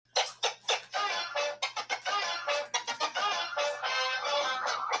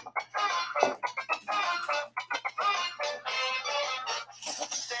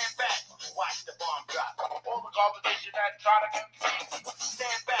try to compete.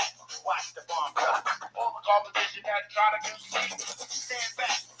 Stand back, watch the bomb drop. All the competition that try to compete. Stand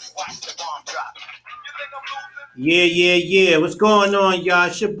back, watch the bomb drop. You think I'm losing? Yeah. What's going on, y'all?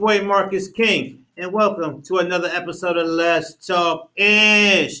 It's your boy Marcus King, and welcome to another episode of Let's Talk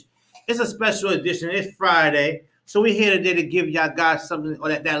Ish. It's a special edition. It's Friday, so we're here today to give y'all guys something or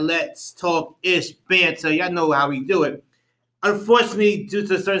that Let's Talk Ish banter. Y'all know how we do it. Unfortunately, due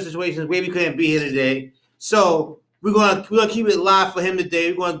to certain situations, Wavy couldn't be here today, so we're gonna keep it live for him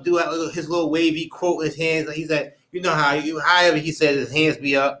today. We're gonna do his little Wavy quote in his hands. He said, you know however he said his hands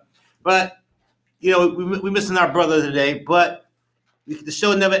be up, but you know we're missing our brother today. But the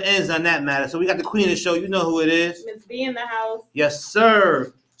show never ends on that matter. So we got the queen of the show. You know who it is. Miss B in the house. Yes,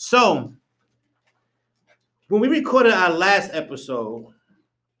 sir. So when we recorded our last episode,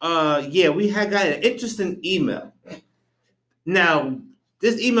 we had got an interesting email. Now,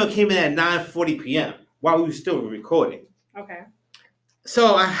 this email came in at 9:40 p.m. while we were still recording. Okay.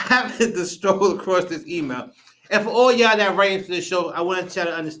 So I happened to stroll across this email. And for all y'all that write into the show, I want to try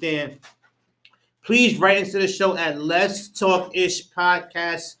to understand. Please write into the show at Let's Talk Ish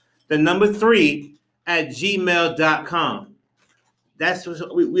Podcast, the number 3 at gmail.com.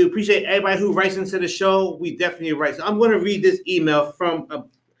 We appreciate everybody who writes into the show. We definitely write. So I'm going to read this email from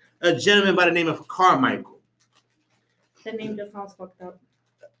a gentleman by the name of Carmichael. The name just sounds fucked up.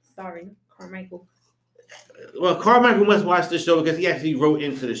 Sorry, Carmichael. Well, Carmichael must watch the show because he actually wrote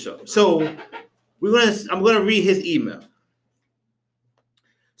into the show. So I'm gonna read his email.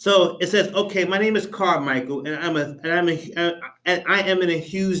 So it says, "Okay, my name is Carmichael, and I am in a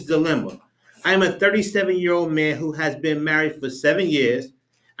huge dilemma. I am a 37-year-old man who has been married for 7 years.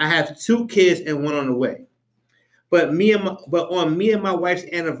 I have 2 kids and 1 on the way. But on me and my wife's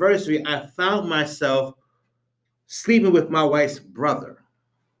anniversary, I found myself sleeping with my wife's brother.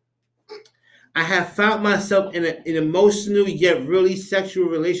 I have found myself in an emotional yet really sexual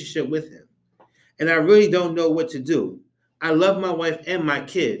relationship with him, and I really don't know what to do. I love my wife and my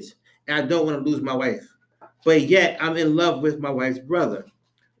kids, and I don't want to lose my wife. But yet, I'm in love with my wife's brother.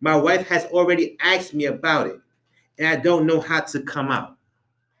 My wife has already asked me about it, and I don't know how to come out.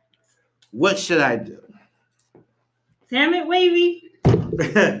 What should I do?" Damn it, Wavy.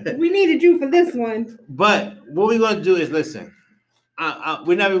 We needed you for this one. But what we're going to do is listen. I'm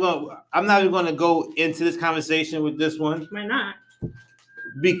not even going to go into this conversation with this one. Why not?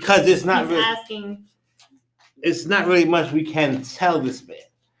 Because it's not He's really asking. It's not really much we can tell this man.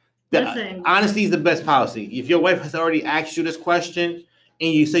 Listen. Honesty is the best policy. If your wife has already asked you this question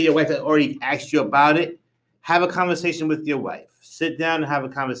and you say your wife has already asked you about it, have a conversation with your wife. Sit down and have a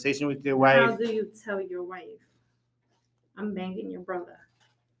conversation with your wife. How do you tell your wife, I'm banging your brother?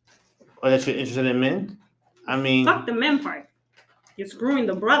 Or that you're interested in men? I mean, fuck the men part. You're screwing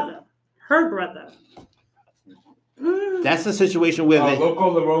the brother. Her brother. That's a situation where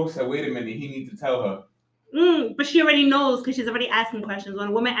Loco LaRoe said, wait a minute, he needs to tell her. But she already knows because she's already asking questions. When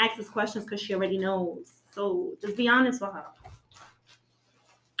a woman asks questions because she already knows. So just be honest with her.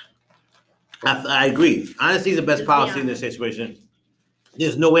 I agree. Honesty is the best policy in this situation.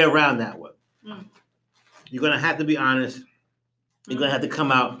 There's no way around that one. You're going to have to be honest. You're going to have to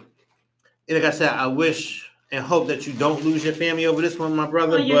come out. And like I said, I wish and hope that you don't lose your family over this one, my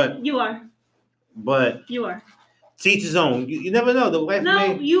brother. You are. But you are. Teach his own. You never know. The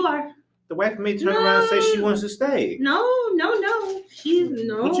wife you are. The wife may turn around and say she wants to stay. No. She's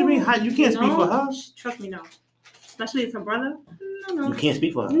no. What you mean? You can't speak for her? Trust me, no. Especially it's her brother. No. You can't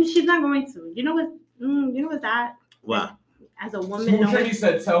speak for her. She's not going to. You know what's that? Wow. As a woman, Smooth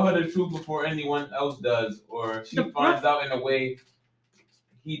said, tell her the truth before anyone else does, or she finds out in a way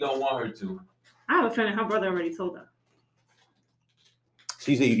he don't want her to. I have a feeling her brother already told her.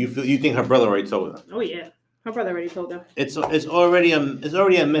 She said you think her brother already told her? Oh yeah, her brother already told her. It's already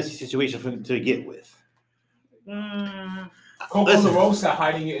a messy situation for him to get with. Coco LaRoe said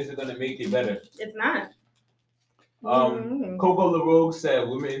hiding it isn't gonna make it better. It's not. Coco LaRoe said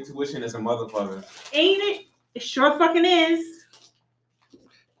women intuition is a motherfucker. Ain't it? It sure fucking is.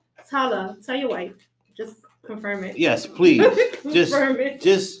 Tell your wife. Just confirm it. Yes, please. Confirm it.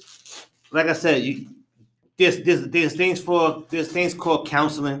 Just like I said, there's things called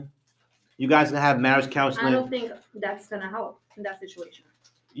counseling. You guys can have marriage counseling. I don't think that's gonna help in that situation.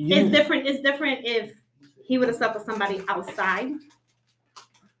 It's different. It's different if he would have slept with somebody outside.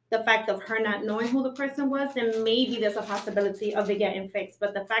 The fact of her not knowing who the person was, then maybe there's a possibility of it getting fixed.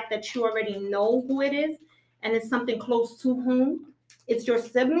 But the fact that you already know who it is and it's something close to home, it's your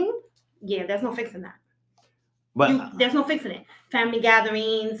sibling. Yeah, there's no fixing that. But there's no fixing it. Family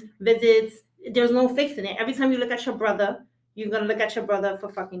gatherings, visits, there's no fixing it. Every time you look at your brother, You're gonna look at your brother for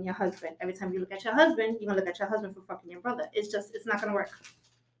fucking your husband. Every time you look at your husband, you're gonna look at your husband for fucking your brother. It's not gonna work.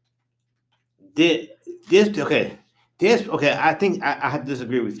 Okay. I think I have to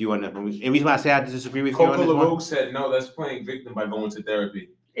disagree with you on that. And the reason why I say I have to disagree with you on this one. Coco said no. That's playing victim by going to therapy.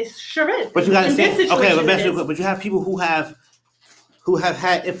 It sure is. But you gotta say but you have people who have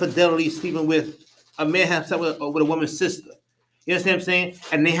had infidelity sleeping with a man have sex with a woman's sister. You understand what I'm saying?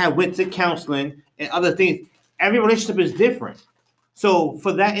 And they have went to counseling and other things. Every relationship is different. So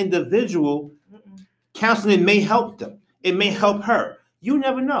for that individual, counseling may help them. It may help her. You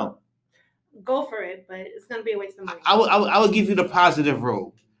never know. Go for it, but it's gonna be a waste of money. I would give you the positive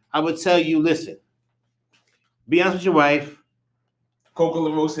road. I would tell you, listen, be honest with your wife. Coco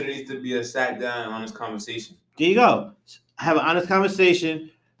LaRose said it needs to be a sat down, honest conversation. There you go. Have an honest conversation.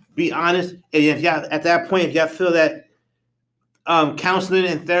 Be honest, and if y'all at that point, if y'all feel that counseling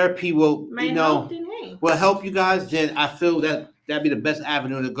and therapy will will help you guys, then I feel that that'd be the best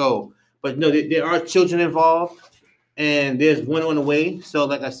avenue to go. But no, there are children involved, and there's one on the way. So,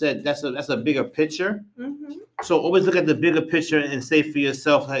 like I said, that's a bigger picture. Mm-hmm. So always look at the bigger picture and say for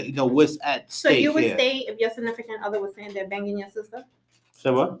yourself, like, what's at stake. So you would say if your significant other was saying they're banging your sister?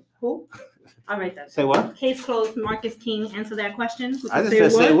 Say what? Who? All right then. Say what? Case closed. Marcus King, answer that question. I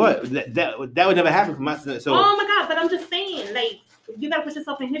just say what? That would never happen for my sister. So. Oh my God! But I'm just saying, like, you gotta put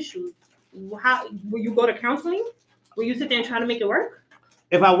yourself in his shoes. How will you go to counseling? Will you sit there and try to make it work?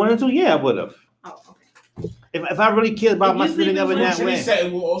 If I wanted to, yeah, I would have. Oh, okay. If I really cared about my significant other that way, she said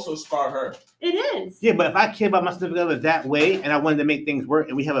it will also scar her. It is. Yeah, but if I care about my significant other that way, and I wanted to make things work,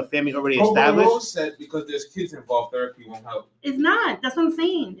 and we have a family already established. Rose said because there's kids involved, therapy won't help. It's not. That's what I'm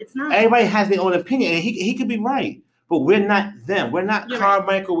saying. It's not. Everybody has their own opinion, and he could be right, but we're not them. We're not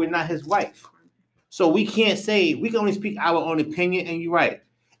Carmichael. We're not his wife. So we can't say, we can only speak our own opinion, and you're right.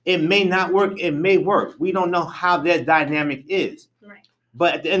 It may not work. It may work. We don't know how their dynamic is. Right.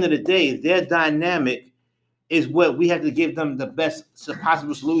 But at the end of the day, their dynamic is what we have to give them the best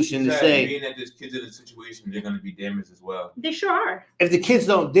possible solution to say. Being that there's kids in a situation, they're going to be damaged as well. They sure are. If the kids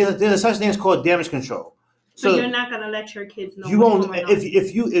don't, there's a such thing as called damage control. So you're not going to let your kids know. You won't.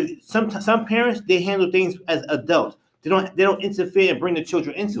 If some parents, they handle things as adults. They don't interfere and bring the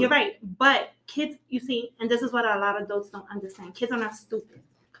children into it. You're right. But kids, you see, and this is what a lot of adults don't understand. Kids are not stupid.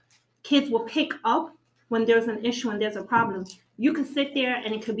 Kids will pick up when there's an issue and there's a problem. You could sit there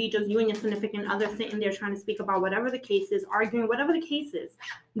and it could be just you and your significant other sitting there trying to speak about whatever the case is, arguing, whatever the case is.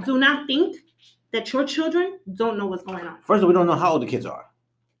 Do not think that your children don't know what's going on. First of all, we don't know how old the kids are.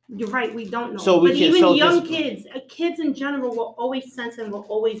 You're right, we don't know. So young kids in general will always sense and will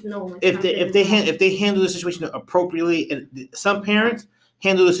always know. If they handle the situation appropriately, and some parents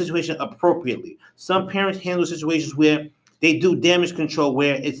handle the situation appropriately. Some parents handle situations where they do damage control,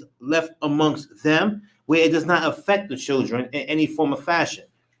 where it's left amongst them, where it does not affect the children in any form of fashion.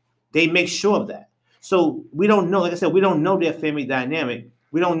 They make sure of that. So we don't know. Like I said, we don't know their family dynamic.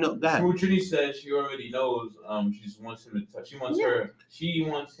 We don't know that. So Trini said she already knows. She wants him to touch. She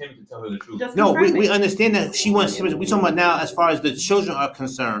wants him to tell her the truth. No, we understand that she wants him. We're talking about now as far as the children are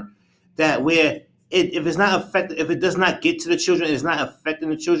concerned. That where if it's not affected, if it does not get to the children, it's not affecting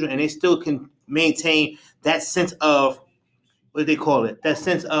the children, and they still can maintain that sense of what do they call it? That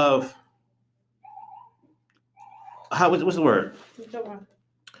sense of what's the word?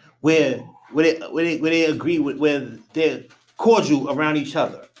 Where they agree with they're cordial around each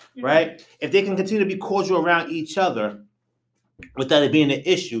other, right? If they can continue to be cordial around each other without it being an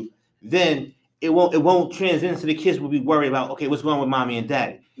issue, then it won't transcend to the kids will be worried about, okay, what's going on with mommy and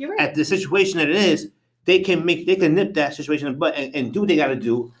daddy. You're right. At the situation that it is, they can nip that situation in the butt and do what they got to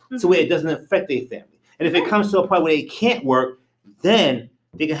do so where it doesn't affect their family. And if it comes to a point where they can't work, then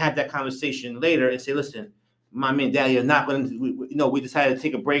they can have that conversation later and say, listen, mommy and daddy are not going to, we decided to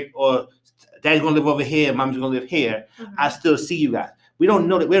take a break, or daddy's going to live over here, mommy's going to live here. I still see you guys. We don't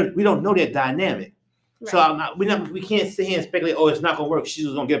know that. We don't know their dynamic. Right. So we can't sit here and speculate, oh, it's not going to work. She's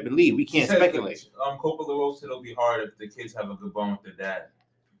just going to get up and leave. We can't speculate. Coco LaRose said it'll be hard if the kids have a good bond with their dad.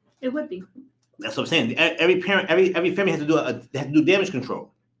 It would be. That's what I'm saying. Every parent, every family has to do damage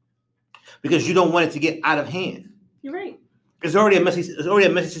control because you don't want it to get out of hand. You're right. It's already a messy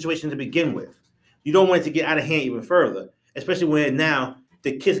situation to begin with. You don't want it to get out of hand even further, especially when now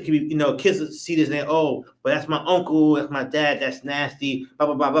the kids can be, kids see this and they, oh, but that's my uncle, that's my dad, that's nasty, blah,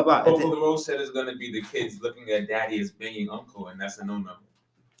 blah, blah, blah, blah. Coco LaRose said it's going to be the kids looking at daddy as banging uncle, and that's a no-no.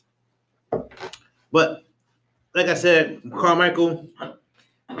 But, like I said, Carmichael,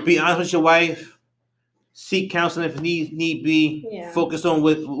 be honest with your wife, seek counseling if need be, focus on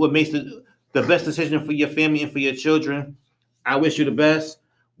what makes the best decision for your family and for your children. I wish you the best.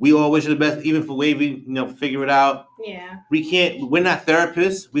 We all wish you the best, even for Wavy, figure it out. Yeah. We're not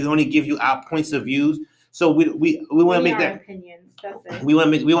therapists. We only give you our points of views. So we want to make that opinions. That's it. We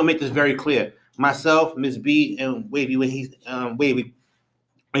want to make this very clear. Myself, Ms. B, and Wavy when he's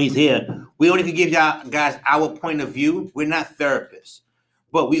here, we only can give y'all guys our point of view. We're not therapists,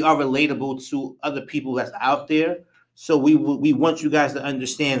 but we are relatable to other people that's out there. So we want you guys to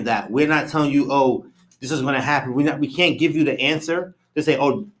understand that we're not telling you, oh, this is going to happen. We can't give you the answer to say,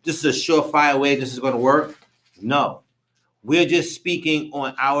 oh, this is a surefire way. This is going to work. No, we're just speaking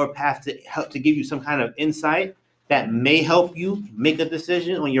on our path to help to give you some kind of insight that may help you make a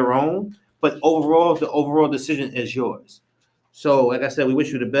decision on your own. But overall, the overall decision is yours. So, like I said, we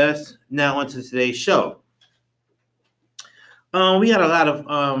wish you the best. Now, on to today's show. We had a lot of.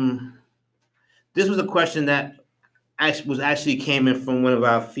 This was a question that actually came in from one of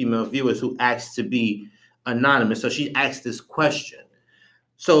our female viewers who asked to be anonymous. So she asked this question.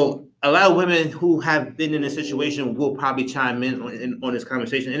 So a lot of women who have been in a situation will probably chime in on this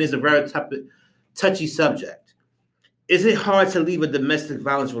conversation, and it's a very touchy subject. Is it hard to leave a domestic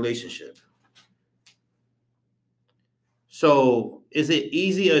violence relationship? So is it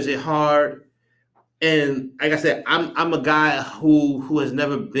easy or is it hard? And like I said, I'm a guy who has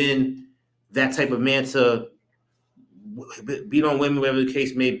never been that type of man to beat on women, whatever the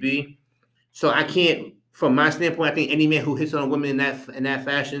case may be. So I can't, from my standpoint, I think any man who hits on a woman in that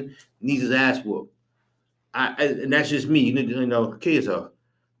fashion needs his ass whooped. And that's just me. You need to kill yourself.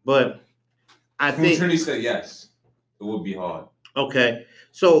 But I think Trinity said yes, it would be hard. Okay,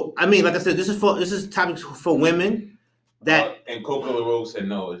 so I mean, like I said, this is topics for women that. And Coco LaRoe said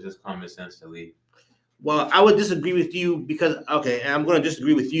no. It's just common sense to leave. Well, I would disagree with you because and I'm going to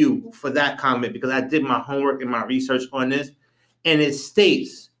disagree with you for that comment because I did my homework and my research on this, and it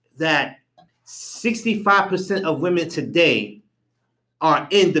states that 65% of women today are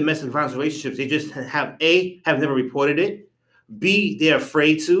in domestic violence relationships. They just have never reported it. B, they're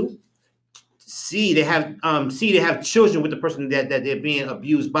afraid to. C, they have children with the person that they're being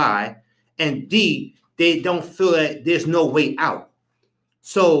abused by, and D, they don't feel that there's no way out.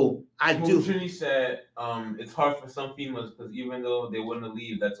 So I do. Trinity said it's hard for some females because even though they wouldn't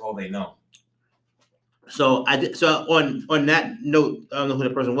leave, that's all they know. So on that note, I don't know who the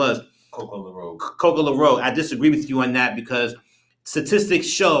person was. Coco LaRoe. I disagree with you on that because statistics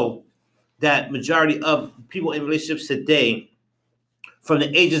show that majority of people in relationships today, from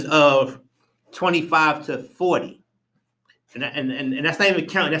the ages of 25 to 40, and that's not even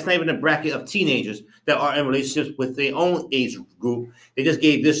counting. That's not even a bracket of teenagers that are in relationships with their own age group. They just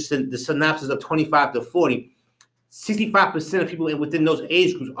gave the synopsis of 25 to 40. 65% of people within those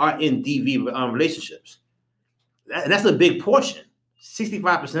age groups are in DV relationships. And that's a big portion.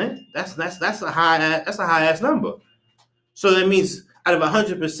 65%. That's a high ass number. So that means out of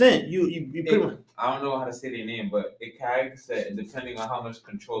 100%, you pretty much. I don't know how to say their name, but it kind of said depending on how much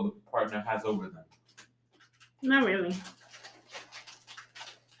control the partner has over them. Not really.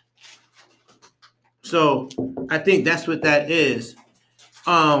 So I think that's what that is.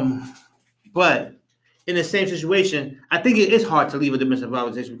 But in the same situation, I think it is hard to leave a domestic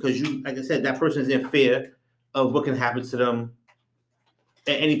violence because you, like I said, that person is in fear of what can happen to them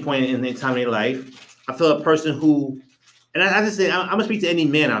at any point in their time in their life. I feel a person who, and I just say, I'm gonna speak to any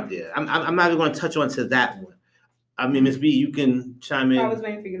man out there. I'm not even gonna touch on to that one. I mean, Ms. B, you can chime in. I was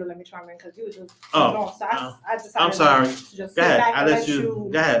waiting for you to let me chime in because you were just lost. I decided I'm sorry. To just go ahead. I let you.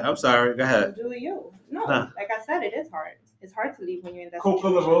 Go ahead. I'm sorry. Go ahead. Do you? No, like I said, it is hard. It's hard to leave when you're in that Coco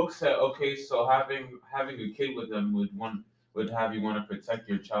LaRoe said, okay, so having a kid with them would have you want to protect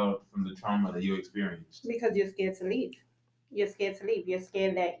your child from the trauma that you experienced. Because you're scared to leave. You're scared to leave. You're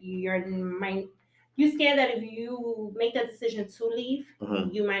scared that you're scared that if you make that decision to leave,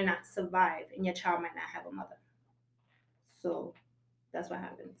 you might not survive and your child might not have a mother. So that's what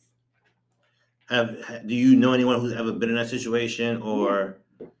happens. Do you know anyone who's ever been in that situation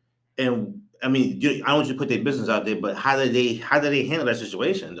and I mean, I don't want you to put their business out there, but how did they handle that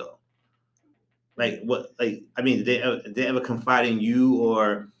situation though? Like what? Like I mean, did they ever confide in you,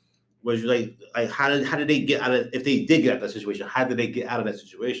 or was you like how did they get out of? If they did get out of that situation, how did they get out of that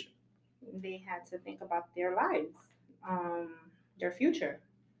situation? They had to think about their lives, their future.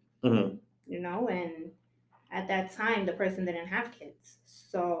 Mm-hmm. You know, and at that time, the person didn't have kids,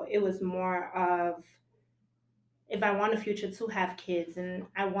 so it was more of, if I want a future to have kids and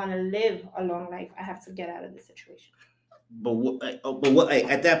I want to live a long life, I have to get out of this situation. But what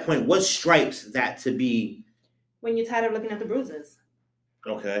at that point, what stripes that to be? When you're tired of looking at the bruises.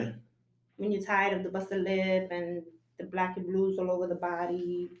 Okay. When you're tired of the busted lip and the black and blues all over the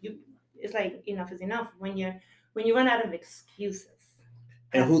body, it's like enough is enough. When you run out of excuses.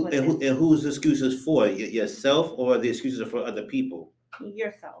 And whose excuses for? Yourself, or the excuses are for other people?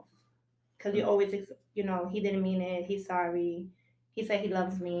 Yourself. Because you always, he didn't mean it. He's sorry. He said he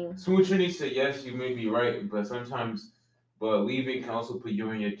loves me. Smooching said, yes, you may be right, but leaving can also put you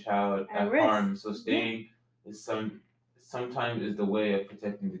and your child at harm. So staying is sometimes is the way of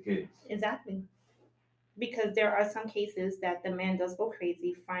protecting the kids. Exactly. Because there are some cases that the man does go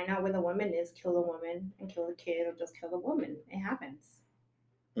crazy, find out where the woman is, kill the woman, and kill the kid, or just kill the woman. It happens.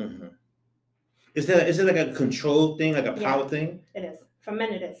 Mm-hmm. Is it like a control thing, like a power thing? It is. For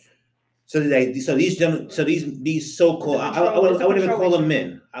men, it is. So these so-called, I wouldn't even call them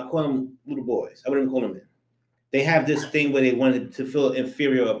men. I call them little boys. I wouldn't even call them men. They have this thing where they wanted to feel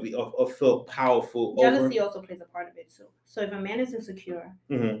inferior or feel powerful. Jealousy also plays a part of it too. So if a man is insecure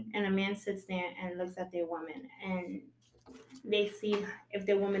and a man sits there and looks at their woman and they see if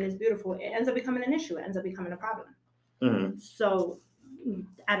their woman is beautiful, it ends up becoming an issue. It ends up becoming a problem. Mm-hmm. So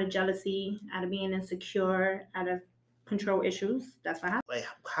out of jealousy, out of being insecure, out of control issues, that's what happens. Like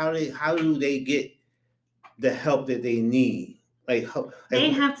how do they get the help that they need? They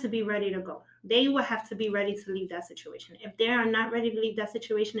have to be ready to go. They will have to be ready to leave that situation. If they are not ready to leave that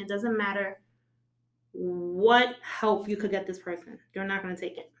situation, it doesn't matter what help you could get this person. You're not going to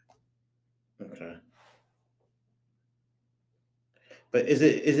take it. Okay. But is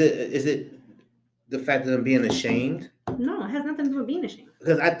it the fact that I'm being ashamed? No, it has nothing to do with being ashamed.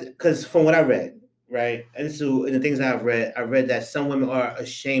 Because from what I read, right, and so in the things I've read, I read that some women are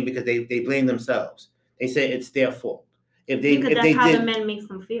ashamed because they blame themselves. They say it's their fault. That's how the men makes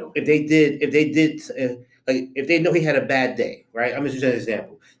them feel. If they know he had a bad day, right? I'm just using an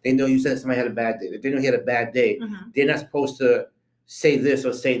example. They know you said somebody had a bad day. If they know he had a bad day, they're not supposed to say this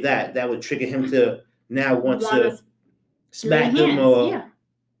or say that. That would trigger him to now want to smack them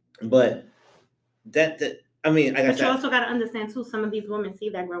But I mean, but you also got to understand too. Some of these women see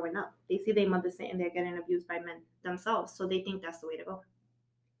that growing up. They see their mother sitting there getting abused by men themselves, so they think that's the way to go.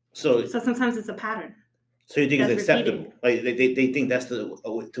 So sometimes it's a pattern. So you think it's acceptable? Like they think that's the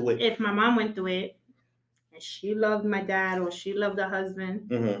way. If my mom went through it, and she loved my dad or she loved her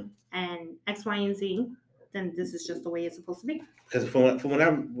husband, and X, Y, and Z, then this is just the way it's supposed to be. Because from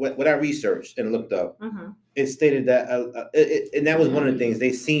what I researched and looked up, it stated that and that was one of the things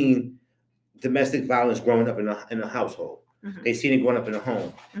they seen domestic violence growing up in a household. They seen it growing up in a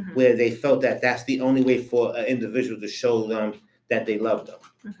home where they felt that that's the only way for an individual to show them that they love them,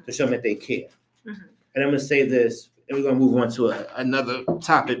 to show them that they care. And I'm going to say this, and we're going to move on to another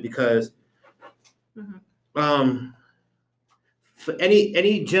topic because for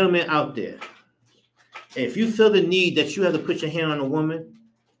any gentleman out there, if you feel the need that you have to put your hand on a woman,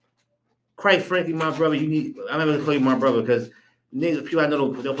 quite frankly, my brother, I'm not going to call you my brother because people I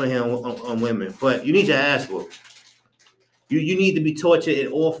know don't put a hand on women, but you need to ask for it. You need to be tortured in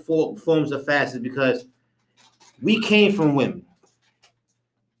all forms of facets because we came from women.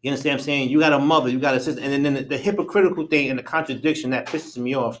 You understand what I'm saying? You got a mother, you got a sister, and then the hypocritical thing and the contradiction that pisses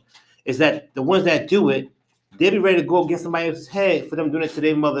me off is that the ones that do it, they'll be ready to go against somebody else's head for them doing it to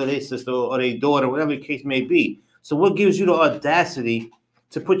their mother, their sister, or their daughter, whatever the case may be. So what gives you the audacity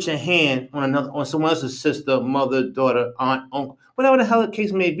to put your hand on someone else's sister, mother, daughter, aunt, uncle, whatever the hell the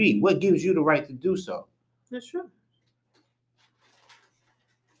case may be? What gives you the right to do so? That's true.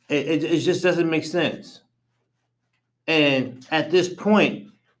 It just doesn't make sense. And at this point,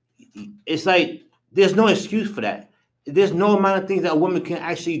 it's like there's no excuse for that. There's no amount of things that a woman can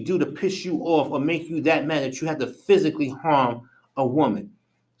actually do to piss you off or make you that mad that you have to physically harm a woman,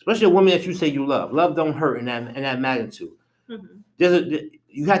 especially a woman that you say you love. Love don't hurt in that magnitude.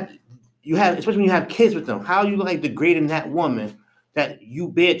 You have especially when you have kids with them. How are you like degrading that woman that you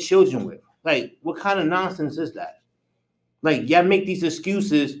bear children with? Like, what kind of nonsense is that? Like, y'all make these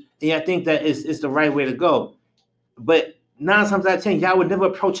excuses and y'all think that it's the right way to go, but 9 times out of 10, y'all would never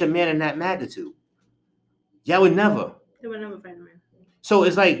approach a man in that magnitude. Y'all would never. They would never fight a man. So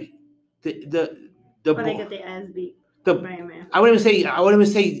it's like but they get their ass beat by a man. I wouldn't even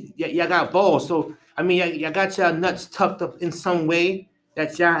say y'all got balls. So I mean, y'all got y'all nuts tucked up in some way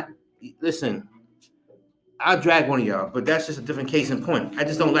that y'all listen. I'll drag one of y'all, but that's just a different case in point. I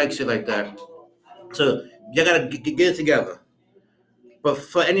just don't like shit like that. So y'all gotta get it together. But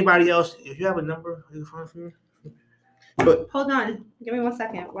for anybody else, if you have a number, you can find for me. But hold on, give me 1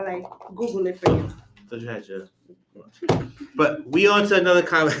 second while I Google it for you. But we on to another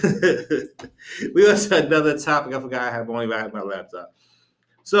comment. We on to another topic. I forgot I have my laptop.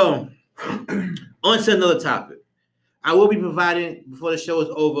 So on to another topic. I will be providing before the show is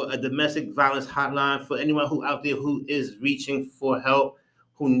over a domestic violence hotline for anyone who out there who is reaching for help,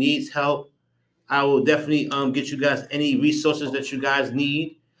 who needs help. I will definitely get you guys any resources that you guys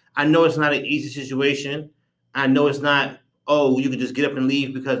need. I know it's not an easy situation. I know it's not, oh, you can just get up and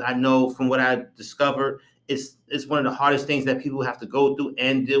leave, because I know from what I discovered, it's one of the hardest things that people have to go through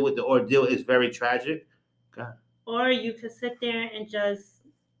and deal with. The ordeal is very tragic. God. Or you could sit there and just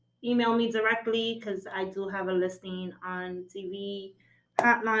email me directly, because I do have a listing on TV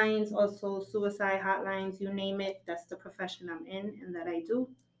hotlines, also suicide hotlines, you name it. That's the profession I'm in and that I do.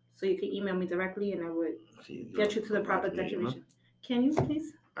 So you can email me directly and I would get you to the proper declaration. Can you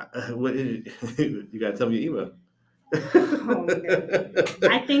please? What is it? You gotta tell me your email. Oh my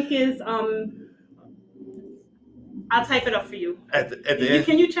God. I think is I'll type it up for you. At the end.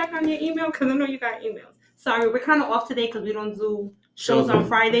 Can you check on your email? Because I know you got emails. Sorry, we're kind of off today because we don't do shows on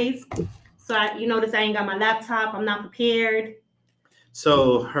Fridays. So you notice I ain't got my laptop. I'm not prepared.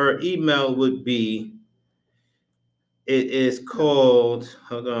 So her email would be, it is called,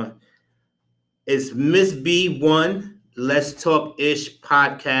 hold on. It's Miss B1 Let's Talk Ish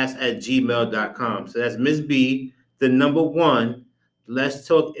Podcast at gmail.com. So that's Miss B, the number 1, Let's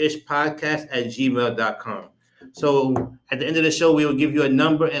Talk Ish Podcast at gmail.com. So at the end of the show, we will give you a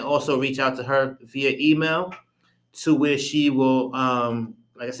number and also reach out to her via email, to where she will,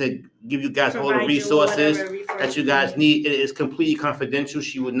 like I said, give you guys all the resources that you guys need. It is completely confidential.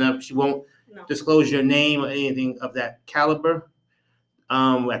 She won't disclose your name or anything of that caliber.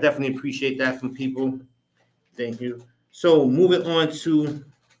 I definitely appreciate that from people. Thank you. So moving on to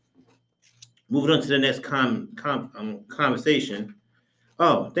the next conversation.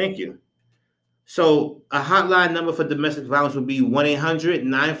 Oh, thank you. So a hotline number for domestic violence would be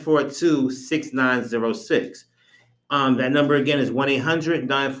 1-800-942-6906. That number again is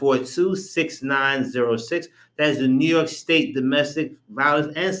 1-800-942-6906. That is the New York State Domestic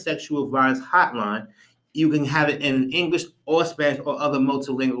Violence and Sexual Violence Hotline. You can have it in English or Spanish or other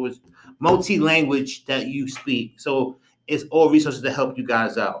multi-language that you speak. So it's all resources to help you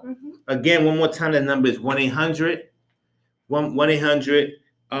guys out. Mm-hmm. Again, one more time, the number is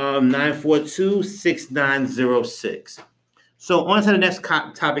 1-800-942-6906. So on to the next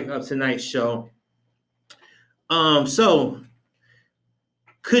topic of tonight's show. So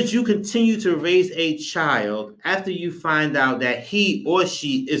could you continue to raise a child after you find out that he or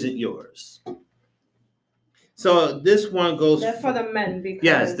she isn't yours? So this one goes. That's for the men, because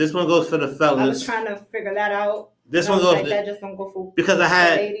yes, this one goes for the fellas. I was trying to figure that out. This one goes like that just don't go for because I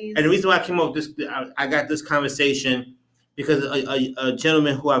had, ladies. And the reason why I came up with this, I got this conversation because a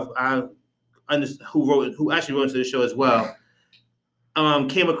gentleman who who actually wrote into the show as well,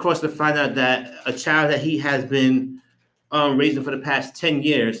 came across to find out that a child that he has been raising for the past 10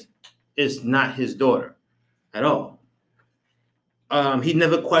 years is not his daughter at all. He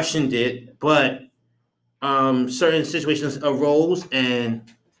never questioned it, but certain situations arose and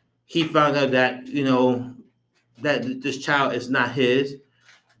he found out that, that this child is not his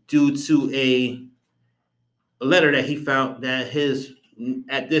due to a letter that he found that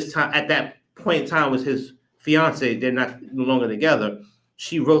at that point in time was his fiance. They're no longer together.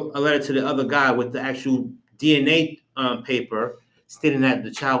 She wrote a letter to the other guy with the actual DNA paper stating that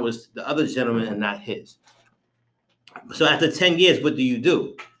the child was the other gentleman and not his. So after 10 years, what do you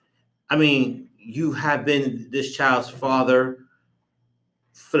do? I mean, you have been this child's father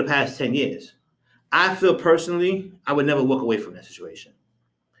for the past 10 years. I feel personally, I would never walk away from that situation.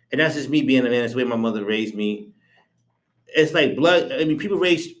 And that's just me being a man. That's the way my mother raised me. It's like blood. I mean, people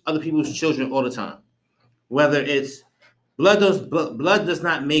raise other people's children all the time. Whether it's blood does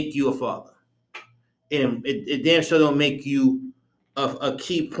not make you a father. And it damn sure don't make you a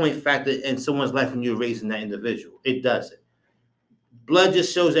key point factor in someone's life when you're raising that individual. It doesn't. Blood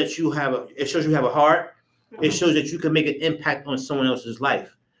just shows that you have a heart. Mm-hmm. It shows that you can make an impact on someone else's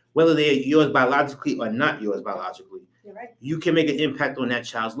life, whether they're yours biologically or not yours biologically. You're right. You can make an impact on that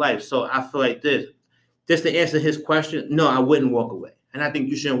child's life. So I feel like this. Just to answer his question, no, I wouldn't walk away. And I think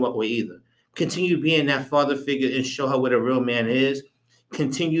you shouldn't walk away either. Continue being that father figure and show her what a real man is.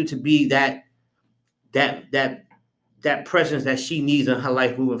 Continue to be that presence that she needs in her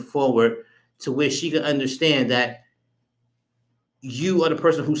life moving forward, to where she can understand that you are the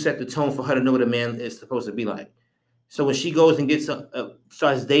person who set the tone for her to know what a man is supposed to be like. So when she goes and gets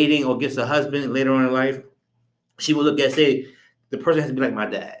starts dating or gets a husband later on in life, she will look at, say, the person has to be like my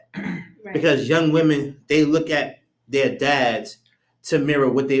dad. Right. Because young women, they look at their dads to mirror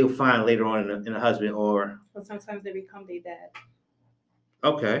what they will find later on in a husband, or... Well, sometimes they become their dad.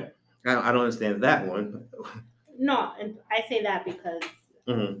 Okay. I don't understand that one. No, and I say that because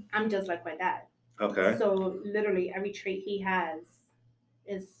I'm just like my dad. Okay. So literally every trait he has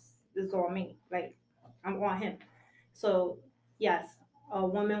is on me. Like, I'm on him. So yes, a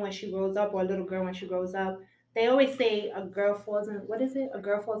woman when she grows up or a little girl when she grows up, they always say a girl falls in, what is it? A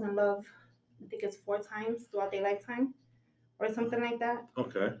girl falls in love, I think it's 4 times throughout their lifetime or something like that.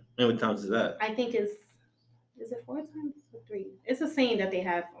 Okay. How many times is that? I think is it 4 times or 3? It's a saying that they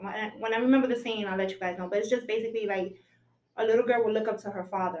have. When I remember the saying, I'll let you guys know. But it's just basically like a little girl will look up to her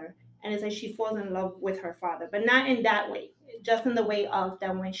father, and it's like she falls in love with her father, but not in that way. Just in the way of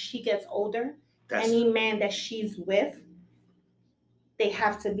that when she gets older, any man that she's with, they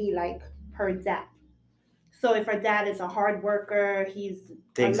have to be like her dad. So if her dad is a hard worker, he's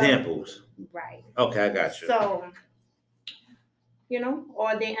the examples. Right. Okay, I got you. So,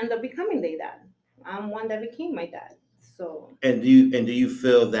 or they end up becoming their dad. I'm one that became my dad. So. And do you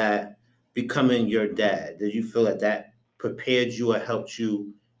feel that becoming your dad, did you feel that prepared you or helped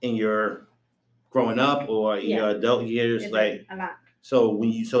you in your growing up or in your adult years? It's like a lot. So when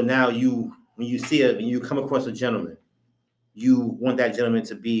you when you come across a gentleman, you want that gentleman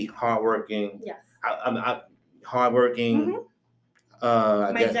to be hardworking. Yes. Hardworking.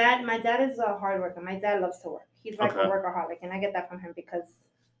 Mm-hmm. My dad is a hard worker. My dad loves to work. He's like a workaholic, and I get that from him because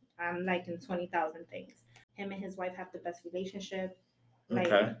I'm like in 20,000 things. Him and his wife have the best relationship. Like,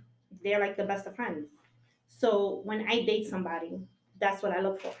 they're like the best of friends. So when I date somebody, that's what I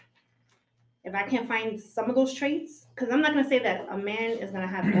look for. If I can't find some of those traits, because I'm not going to say that a man is going to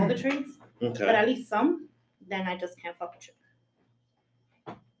have all the traits, but at least some, then I just can't fuck with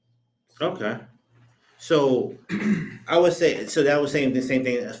you. Okay. So I would say, that was saying the same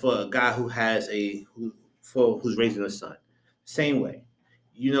thing as for a guy who has who's raising a son. Same way.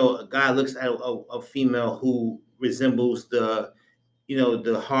 A guy looks at a female who resembles the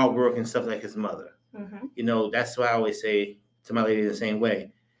hard work and stuff like his mother. Mm-hmm. That's why I always say to my lady the same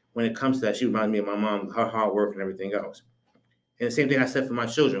way. When it comes to that, she reminds me of my mom, her hard work and everything else. And the same thing I said for my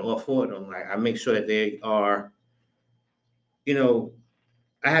children, all 4 of them. Like, I make sure that they are,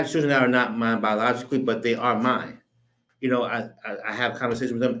 I have children that are not mine biologically, but they are mine. I have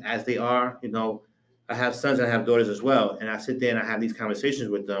conversations with them as they are. I have sons and I have daughters as well. And I sit there and I have these conversations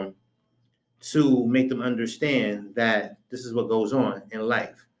with them to make them understand that this is what goes on in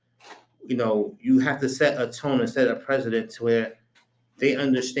life. You have to set a tone and set a precedent to where they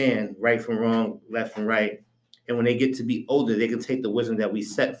understand right from wrong, left from right. And when they get to be older, they can take the wisdom that we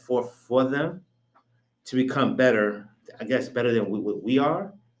set forth for them to become better, I guess, better than what we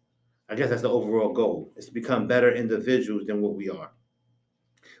are. I guess that's the overall goal, is to become better individuals than what we are.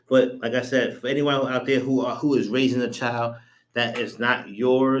 But like I said, for anyone out there who is raising a child that is not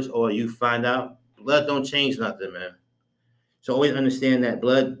yours, or you find out, blood don't change nothing, man. So always understand that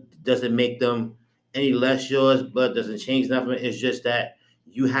blood doesn't make them any less yours. Blood doesn't change nothing. It's just that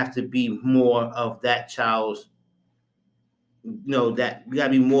you have to be more of that child's, that you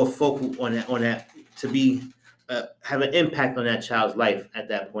gotta be more focal on that to be have an impact on that child's life at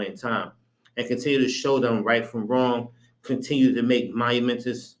that point in time, and continue to show them right from wrong. Continue to make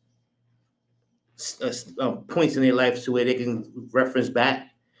monumentous points in their life to where they can reference back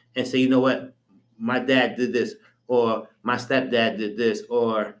and say, you know what, my dad did this, or my stepdad did this,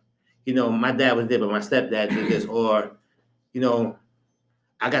 or my dad was there, but my stepdad did this, or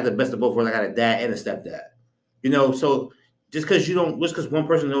I got the best of both worlds. I got a dad and a stepdad. So just because one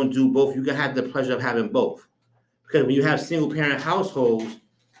person don't do both, you can have the pleasure of having both. Because when you have single parent households,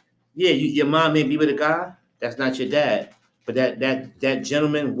 your mom may be with a guy that's not your dad, but that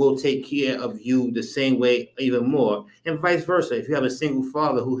gentleman will take care of you the same way, even more, and vice versa. If you have a single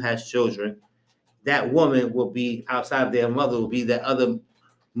father who has children, that woman will be outside of their mother, will be that other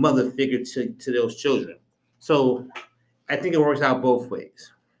mother figure to those children. So I think it works out both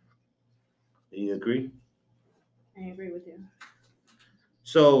ways. Do you agree? I agree with you.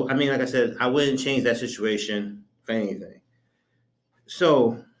 So, I mean, like I said, I wouldn't change that situation for anything.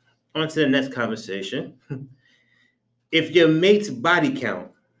 So, on to the next conversation. If your mate's body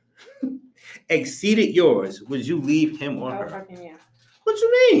count exceeded yours, would you leave him or her? Fucking yeah. What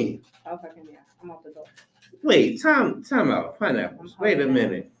you mean? Oh, fucking yeah. I'm off the door. Wait, time out. Pineapples. Wait a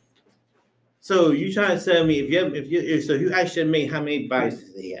minute. So you trying to tell me if you ask your mate how many bodies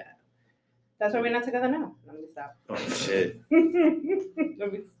does he have? That's why we're not together now. Let me stop. Oh shit.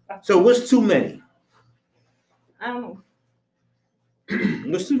 Let me stop. So what's too many? I don't know.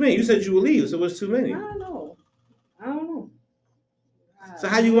 What's too many? You said you would leave, so what's too many? I don't know. So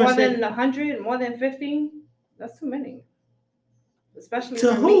how you want more than 100, more than 50? That's too many. Especially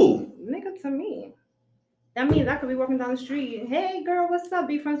to who? Me. Nigga, to me. That means I could be walking down the street. Hey, girl, what's up?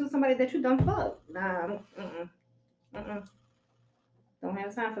 Be friends with somebody that you done fuck. Nah, don't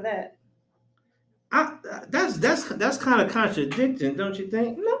have time for that. That's kind of contradicting, don't you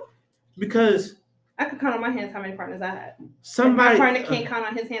think? No. Because I could count on my hands how many partners I had. Somebody, if my partner can't count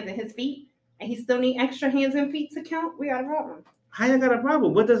on his hands and his feet, and he still need extra hands and feet to count, we got a problem. How you got a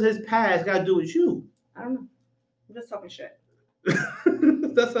problem? What does his past got to do with you? I don't know. I'm just talking shit.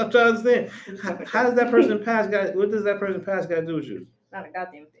 That's what I'm trying to understand. How does that person past got? What does that person past got to do with you? Not a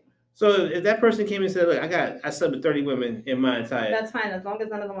goddamn thing. So if that person came and said, "Look, I slept with 30 women in my entire," that's fine as long as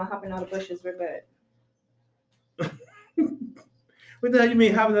none of them are hopping out of bushes. We're good. What the hell you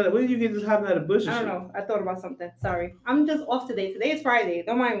mean hopping out? Where did you get this hopping out of bushes? I don't know. I thought about something. Sorry, I'm just off today. Today is Friday.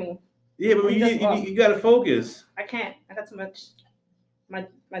 Don't mind me. Yeah, but you gotta focus. I can't. I got too much. My.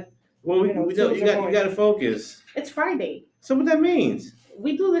 Well, you got to focus. It's Friday. So what that means?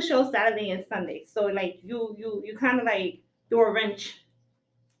 We do the show Saturday and Sunday. So like you kind of like do a wrench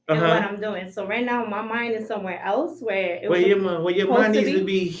in what I'm doing. So right now my mind is somewhere else where your mind needs to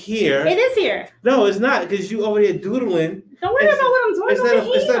be here. It is here. No, it's not because you over there doodling. Don't worry about what I'm doing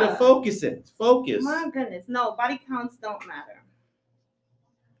instead of focusing. Focus. My goodness. No, body counts don't matter.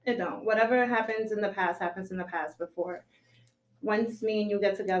 It don't. Whatever happens in the past happens in the past before. Once me and you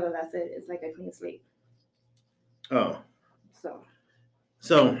get together, that's it. It's like a clean slate. Oh.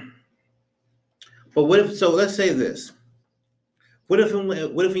 So. But what if? So let's say this. What if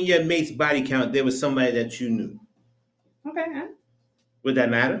in your mate's body count there was somebody that you knew? Okay. Would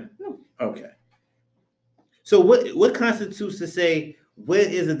that matter? No. Okay. So what constitutes to say where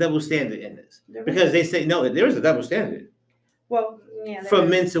is a double standard in this? Because they say no, there is a double standard. Well, yeah.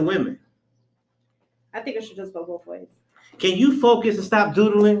 From men to women. I think it should just go both ways. Can you focus and stop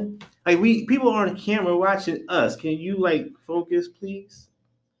doodling? Like people are on camera watching us. Can you focus, please?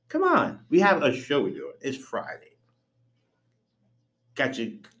 Come on. We have a show we're doing. It's Friday. Got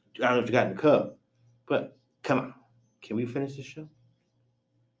you. I don't know if you got in the cup, but come on. Can we finish the show?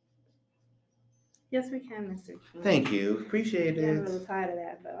 Yes, we can, Mr. King. Thank you. Appreciate it. I'm a little tired of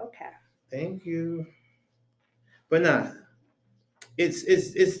that, but okay. Thank you. But nah. It's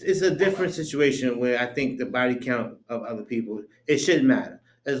a different situation where I think the body count of other people, it shouldn't matter.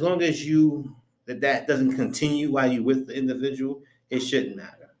 As long as that doesn't continue while you're with the individual, it shouldn't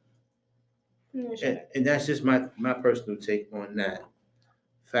matter. And that's just my personal take on that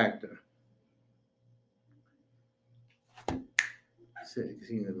factor. Sit, you can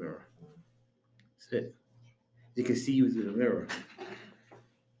see in the mirror. Sit. You can see you through the mirror.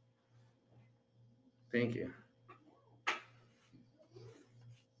 Thank you.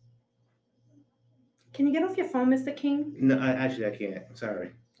 Can you get off your phone, Mr. King? No, I can't. I'm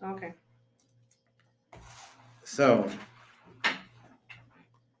sorry. Okay. So,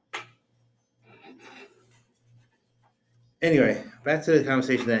 anyway, back to the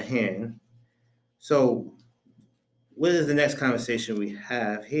conversation at hand. So, what is the next conversation we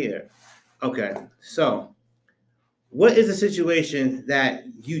have here? Okay, so what is the situation that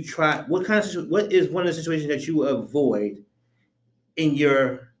you try? What is one of the situations that you avoid in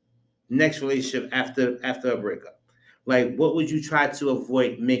your next relationship after a breakup? Like, what would you try to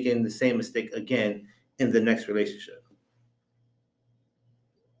avoid making the same mistake again in the next relationship?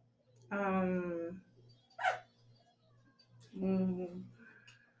 I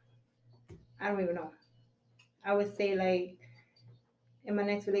don't even know. I would say, like, in my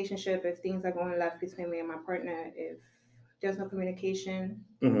next relationship, if things are going left between me and my partner, if there's no communication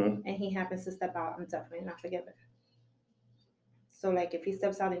and he happens to step out, I'm definitely not forgiving. So, like, if he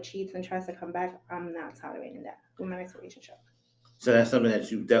steps out and cheats and tries to come back, I'm not tolerating that with my next relationship. So that's something that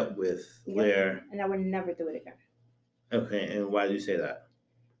you dealt with where... And I would never do it again. Okay, and why do you say that?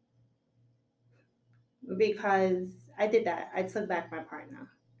 Because I did that. I took back my partner.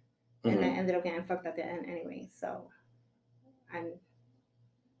 And I ended up getting fucked at the end anyway. So, I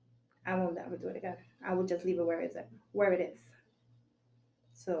won't ever do it again. I will just leave it where it is.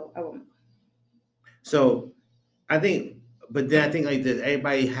 So, I won't. So, I think like that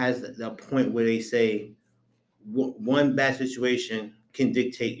everybody has a point where they say one bad situation can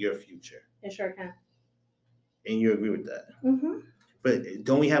dictate your future. It sure can. And you agree with that? Mm-hmm. But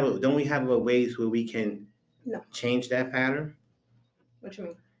don't we have a ways where we can change that pattern? What you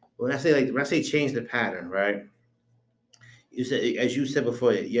mean? When I say change the pattern, right? You said, as you said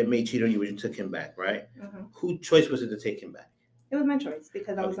before, your mate cheated on you when you took him back, right? Mm-hmm. Whose choice was it to take him back? It was my choice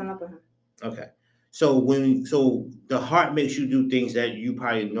because I was in love with him. Okay. So the heart makes you do things that you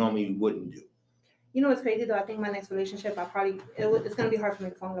probably normally wouldn't do. You know what's crazy though? I think my next relationship, it's gonna be hard for me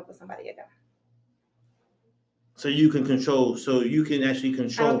to fall in love with somebody again. So you can actually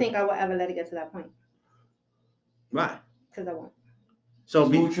control. I don't think I will ever let it get to that point. Why? Because I won't. So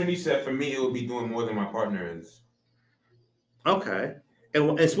Trini said for me it would be doing more than my partner is. Okay.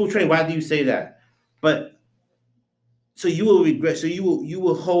 And Smooth Trini, why do you say that? But So you will regret. So you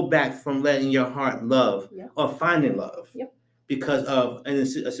will hold back from letting your heart love or finding love because of a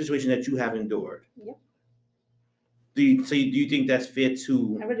situation that you have endured. Yep. Do you think that's fair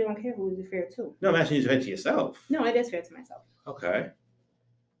to? I really don't care who is fair to. No, I'm asking you, it's fair to yourself. No, it is fair to myself. Okay.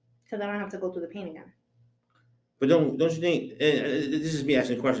 Because I don't have to go through the pain again. But don't you think? This is me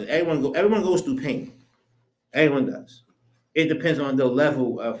asking questions. Everyone goes through pain. Everyone does. It depends on the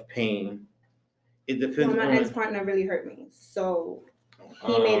level of pain. It depends. Well, my ex-partner really hurt me, so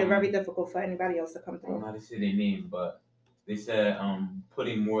he made it very difficult for anybody else to come through. I'm not to say their name, but they said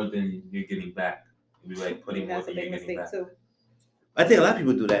putting more than you're getting back. It'd be like putting more than you're getting back. Too. I think a lot of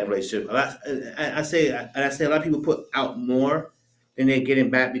people do that in relationship. I say a lot of people put out more than they're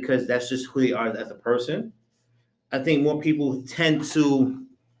getting back because that's just who they are as a person. I think more people tend to.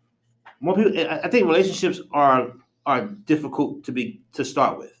 I think relationships are difficult to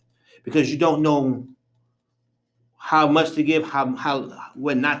start with because you don't know how much to give, how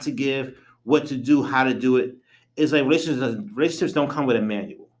what not to give, what to do, how to do it. It's like relationships don't come with a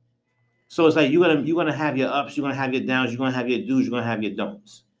manual. So it's like you're gonna have your ups, you're gonna have your downs, you're gonna have your do's, you're gonna have your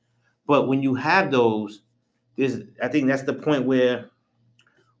don'ts. But when you have those, I think that's the point where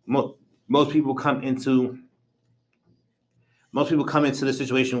most people come into the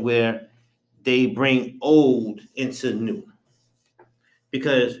situation where they bring old into new.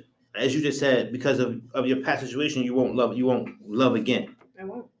 Because as you just said, because of your past situation, you won't love again. I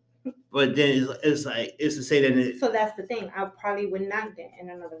won't. But then it's to say that. So that's the thing. I probably would not get in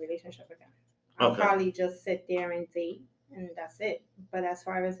another relationship again. I'll probably just sit there and date, and that's it. But as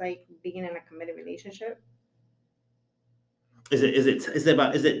far as like being in a committed relationship, is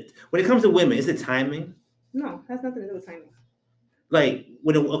it when it comes to women? Is it timing? No, it has nothing to do with timing. Like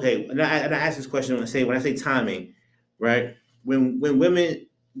and I ask this question when I say timing, right? When women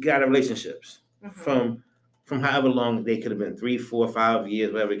get out of relationships from however long they could have been 3, 4, 5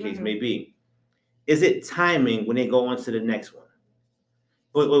 years, whatever the case may be, is it timing when they go on to the next one?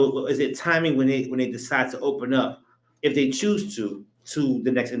 Or is it timing when they decide to open up, if they choose to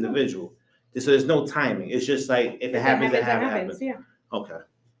the next individual? So there's no timing. It's just like if it happens, it happens. Yeah. Okay.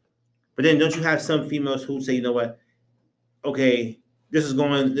 But then don't you have some females who say, you know what? Okay, this is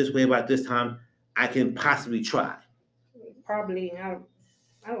going this way about this time. I can possibly try. Probably. I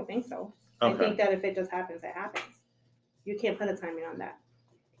don't think so. Okay. I think that if it just happens, it happens. You can't put a timing on that.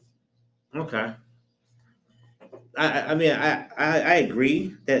 Okay. I mean, I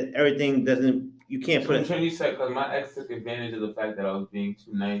agree that everything doesn't. You can't put. So you said because my ex took advantage of the fact that I was being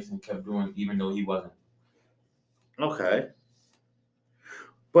too nice and kept doing, even though he wasn't. Okay.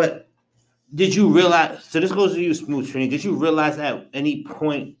 But did you realize? So this goes to you, Smooth Trini. Did you realize at any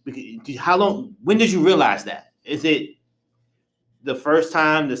point? How long? When did you realize that? Is it the first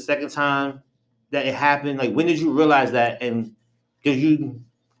time, the second time that it happened? Like when did you realize that? And did you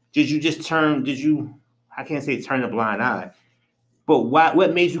just turn? Did you? I can't say turn a blind eye, but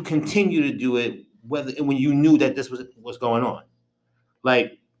what made you continue to do it? When you knew that this was going on,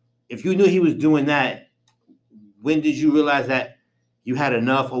 like if you knew he was doing that, when did you realize that you had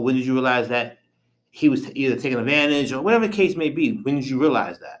enough, or when did you realize that he was either taking advantage, or whatever the case may be? When did you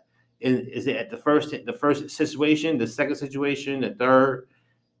realize that? And is it at the first situation, the second situation, the third?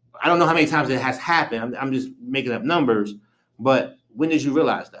 I don't know how many times it has happened. I'm just making up numbers, but when did you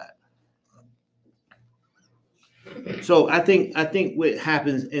realize that? So I think what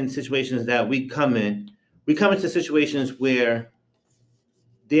happens in situations that we come into situations where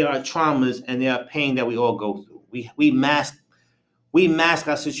there are traumas and there are pain that we all go through. We mask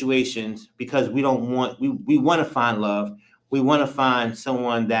our situations because we want to find love. We want to find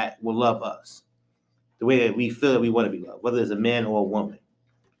someone that will love us the way that we feel that we want to be loved, whether it's a man or a woman.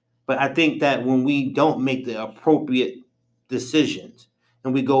 But I think that when we don't make the appropriate decisions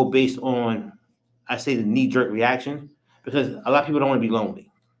and we go based on, I say, the knee-jerk reaction, because a lot of people don't want to be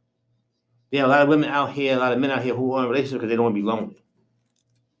lonely. There are a lot of women out here, a lot of men out here who are in a relationship because they don't want to be lonely.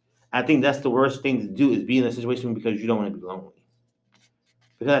 I think that's the worst thing to do, is be in a situation because you don't want to be lonely.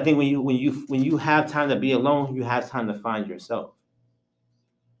 Because I think when you have time to be alone, you have time to find yourself.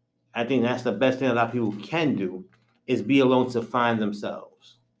 I think that's the best thing a lot of people can do, is be alone to find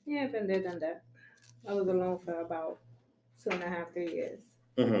themselves. Yeah, I've been there, done that. I was alone for about 2.5, 3 years.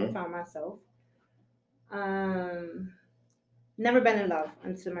 Mm-hmm. Found myself. Never been in love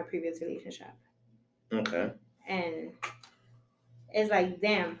until my previous relationship. Okay. And it's like,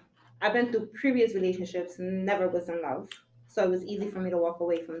 damn, I've been through previous relationships, never was in love. So it was easy for me to walk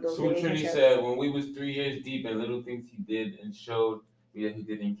away from those relationships. So Trini said when we was 3 years deep and little things he did and showed me that he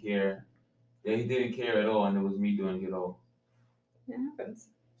didn't care. That he didn't care at all, and it was me doing it all. It happens.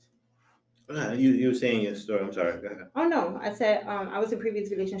 You were saying your story. I'm sorry. Go ahead. Oh no, I said I was in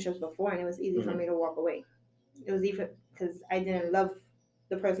previous relationships before, and it was easy for me to walk away. It was even because I didn't love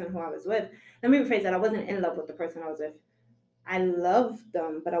the person who I was with. Let me rephrase that. I wasn't in love with the person I was with. I loved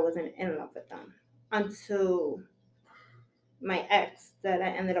them, but I wasn't in love with them until my ex, that I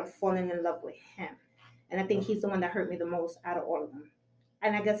ended up falling in love with him. And I think he's the one that hurt me the most out of all of them.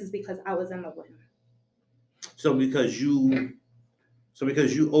 And I guess it's because I was in love with him. So because you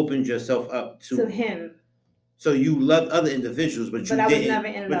opened yourself up to him. So you loved other individuals, but you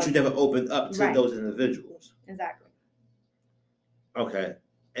didn't. But you never opened up to those individuals. Exactly. Okay.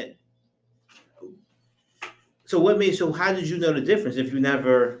 So how did you know the difference if you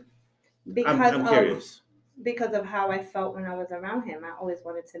never? Because I'm curious. Because of how I felt when I was around him. I always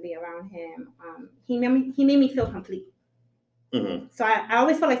wanted to be around him. He made me feel complete. Mm-hmm. So I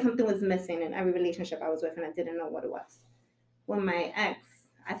always felt like something was missing in every relationship I was with, and I didn't know what it was. When my ex,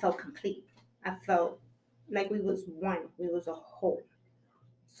 I felt complete. I felt like we was one. We was a whole.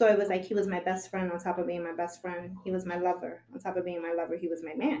 So it was like he was my best friend on top of being my best friend. He was my lover. On top of being my lover, he was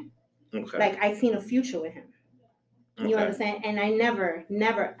my man. Okay. Like I seen a future with him. You understand? And I never,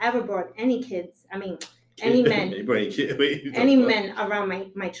 ever brought any kids. I mean, any men. Any men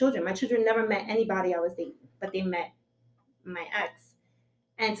around my children. My children never met anybody I was dating, but they met my ex.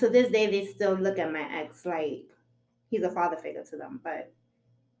 And to this day, they still look at my ex like he's a father figure to them. But,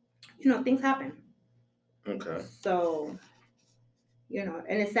 things happen. Okay. So, and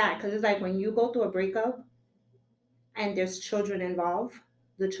it's sad because it's like when you go through a breakup and there's children involved,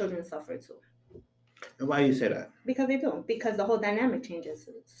 the children suffer too. And why do you say that? Because they do. Because the whole dynamic changes.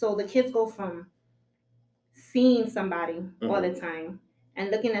 So the kids go from seeing somebody all the time and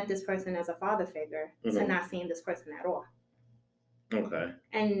looking at this person as a father figure to not seeing this person at all. Okay.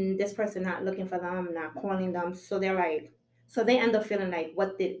 And this person not looking for them, not calling them. So they're like, so they end up feeling like,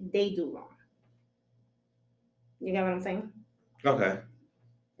 what did they do wrong? You get what I'm saying? Okay.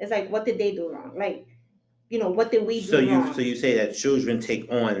 It's like, what did they do wrong? Like, what did we do wrong? So you say that children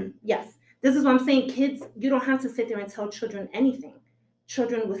take on... Yes. This is what I'm saying. Kids, you don't have to sit there and tell children anything.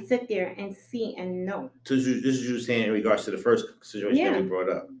 Children will sit there and see and know. So this is you saying in regards to the first situation that we brought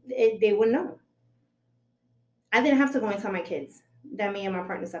up. They would know. I didn't have to go and tell my kids that me and my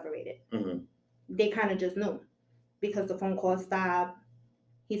partner separated. Mm-hmm. They kind of just knew because the phone call stopped.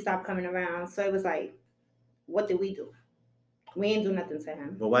 He stopped coming around. So it was like, what did we do? We ain't do nothing to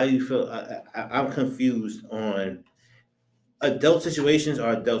him. But why do you feel... I'm confused on... Adult situations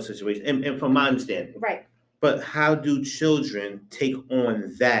are adult situations, and from my understanding. Right. But how do children take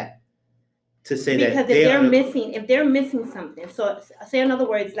on that to say because that if they're missing something, so say in other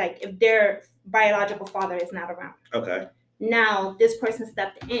words, like if their biological father is not around. Okay. Now this person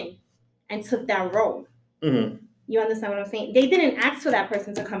stepped in and took that role. Mm-hmm. You understand what I'm saying? They didn't ask for that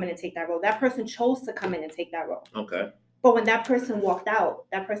person to come in and take that role. That person chose to come in and take that role. Okay. But when that person walked out,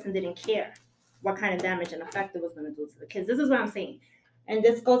 that person didn't care what kind of damage and effect it was going to do to the kids. This is what I'm saying. And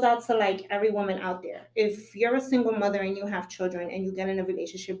this goes out to like every woman out there. If you're a single mother and you have children and you get in a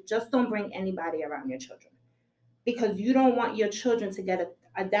relationship, just don't bring anybody around your children. Because you don't want your children to get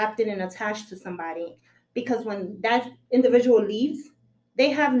adapted and attached to somebody. Because when that individual leaves, they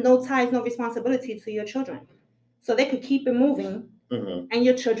have no ties, no responsibility to your children. So they could keep it moving. Mm-hmm. And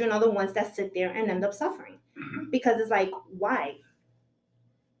your children are the ones that sit there and end up suffering. Mm-hmm. Because it's like, why?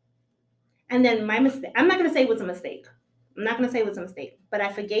 And then my mistake, I'm not going to say it was a mistake. But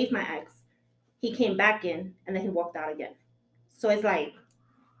I forgave my ex. He came back in and then he walked out again. So it's like,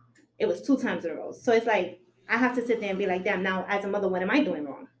 it was 2 times in a row. So it's like, I have to sit there and be like, damn, now as a mother, what am I doing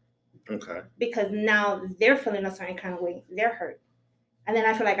wrong? Okay. Because now they're feeling a certain kind of way. They're hurt. And then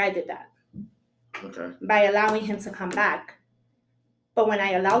I feel like I did that. Okay. By allowing him to come back. But when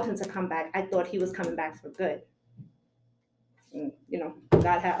I allowed him to come back, I thought he was coming back for good. And,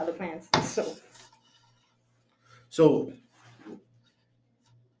 God had other plans. So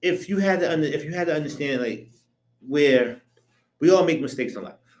if you had to understand, like, where we all make mistakes in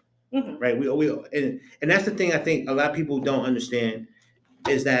life, mm-hmm. right? We and that's the thing I think a lot of people don't understand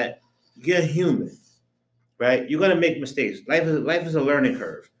is that you're human, right? You're gonna make mistakes. Life is a learning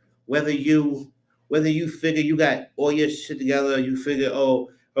curve. Whether you figure you got all your shit together, you figure,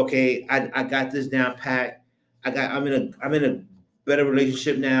 oh, okay, I got this down pat. I'm in a better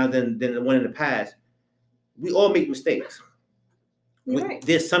relationship now than the one in the past. We all make mistakes. Right.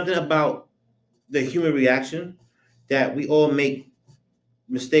 There's something about the human reaction that we all make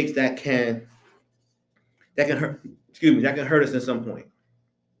mistakes that can hurt. That can hurt us at some point.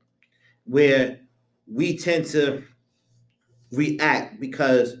 Where we tend to react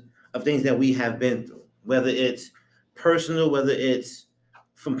because of things that we have been through, whether it's personal, whether it's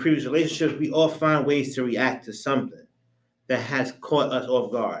from previous relationships, we all find ways to react to something that has caught us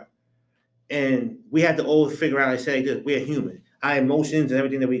off guard. And we have to always figure out and say that we're human. Our emotions and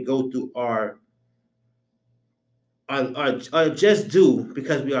everything that we go through are just due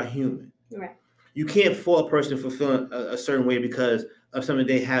because we are human. Right. You can't fault a person for feeling a certain way because of something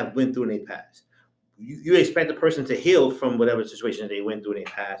they have went through in their past. You expect the person to heal from whatever situation they went through in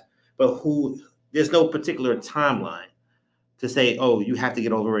their past, but there's no particular timeline to say, oh, you have to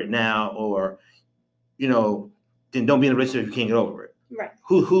get over it now, or, then don't be in a relationship if you can't get over it. Right.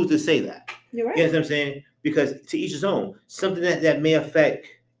 Who's to say that? You're right. You know what I'm saying? Because to each his own. Something that may affect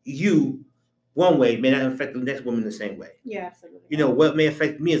you one way may not affect the next woman the same way. Yeah, absolutely. What may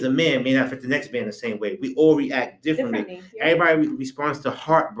affect me as a man may not affect the next man the same way. We all react differently. Yeah. Everybody responds to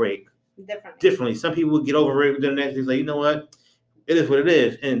heartbreak differently. Some people will get over it, the next day, like, you know what? It is what it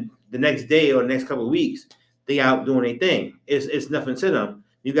is. And the next day or the next couple of weeks, they out doing their thing. It's nothing to them.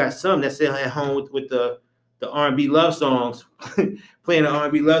 You got some that sit at home with the R&B love songs, playing the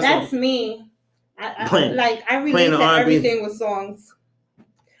R&B love songs. That's me. I relate to everything with songs.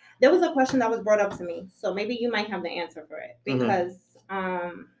 There was a question that was brought up to me, so maybe you might have the answer for it, because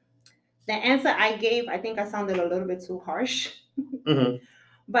the answer I gave, I think I sounded a little bit too harsh. Mm-hmm.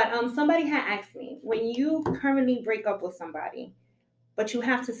 But somebody had asked me, when you currently break up with somebody, but you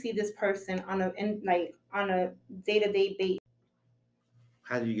have to see this person on a day-to-day basis.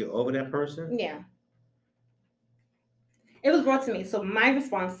 How do you get over that person? Yeah. It was brought to me. So my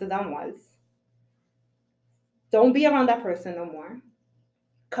response to them was, don't be around that person no more.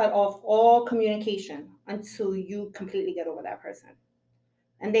 Cut off all communication until you completely get over that person.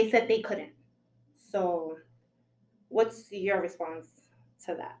 And they said they couldn't. So what's your response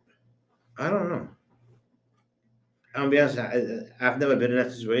to that? I don't know. I'm gonna be honest, I've never been in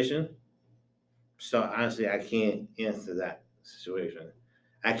that situation. So honestly, I can't answer that situation.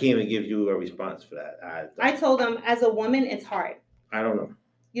 I can't even give you a response for that. I told them, as a woman, it's hard. I don't know.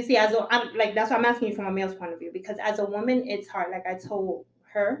 You see, that's why I'm asking you from a male's point of view, because as a woman, it's hard. Like I told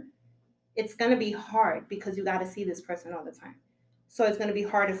her, it's gonna be hard because you got to see this person all the time. So it's gonna be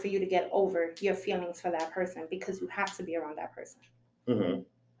harder for you to get over your feelings for that person because you have to be around that person. Mm-hmm.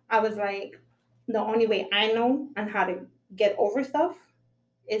 I was like, the only way I know on how to get over stuff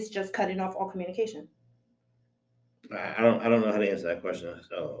is just cutting off all communication. I don't know how to answer that question.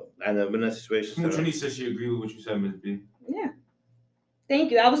 So I've never been in that situation. Trini said she agreed with what you said, Ms. B. Yeah.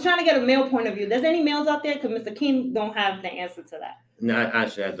 Thank you. I was trying to get a male point of view. There's any males out there? Because Mr. King don't have the answer to that. No,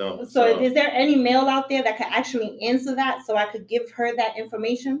 actually I don't. So is there any male out there that could actually answer that so I could give her that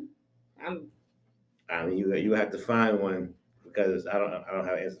information? I mean, you have to find one, because I don't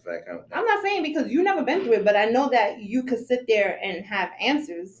have an answer for that kind of thing. I'm not saying because you've never been through it, but I know that you could sit there and have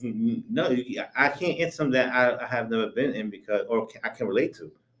answers. No, I can't answer something that I have never been in or I can relate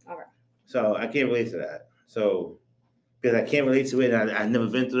to. Okay. So I can't relate to that. So because I can't relate to it, and I've never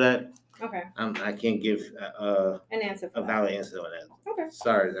been through that. Okay. I can't give an answer. A valid answer on that. Okay.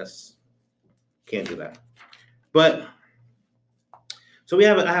 Sorry, can't do that. But so I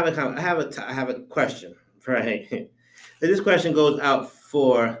have a question, right? This question goes out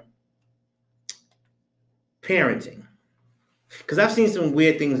for parenting, because I've seen some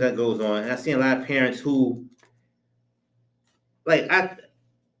weird things that goes on, and I've seen a lot of parents who, like,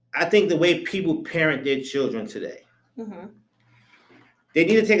 I think the way people parent their children today, they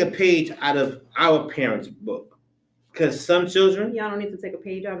need to take a page out of our parents' book, because some children. Y'all don't need to take a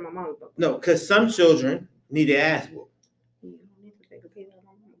page out of my mom's book. No, because some children need their ass whooped. You don't need to take a page out of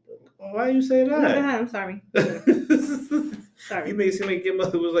my mom's book. Well, why you say that? No, go ahead. I'm sorry. Sorry. You made it seem like your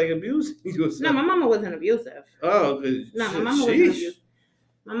mother was like abusing you. No, my mama wasn't abusive. Oh, no, my mama wasn't abusive.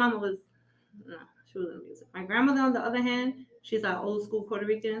 My mama was she wasn't abusive. My grandmother, on the other hand, she's an old school Puerto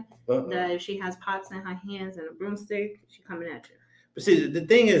Rican. That if she has pots in her hands and a broomstick, she coming at you. But see, the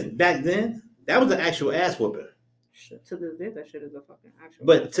thing is, back then, that was an actual ass whooping. To this day, that shit is a fucking actual.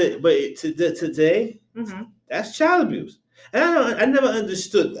 But today, that's child abuse, and I never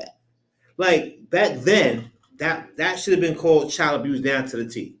understood that. Like back then, that should have been called child abuse down to the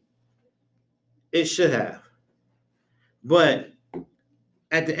T. It should have. But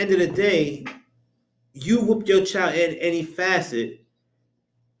at the end of the day, you whoop your child in any facet,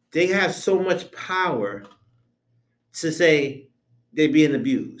 they have so much power to say they're being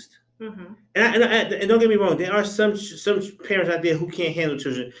abused. And don't get me wrong, there are some parents out there who can't handle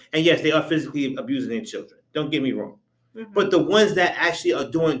children, and yes, they are physically abusing their children. Don't get me wrong. But the ones that actually are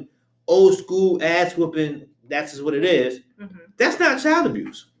doing old school ass whooping, that's just what it is. That's not child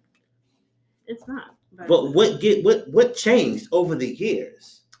abuse. It's not. But what changed over the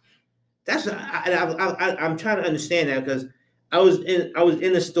years? That's I'm trying to understand that, because I was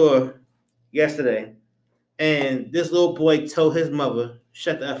in the store yesterday, and this little boy told his mother,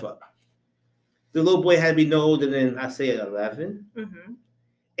 "Shut the F up." The little boy had to be no older than, I say, 11. Mm-hmm.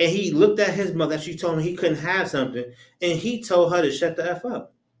 And he looked at his mother. She told him he couldn't have something, and he told her to shut the F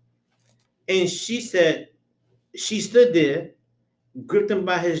up. And she said, she stood there, gripped him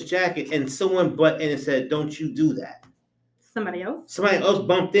by his jacket, and someone butt in and said, "Don't you do that." Somebody else? Somebody else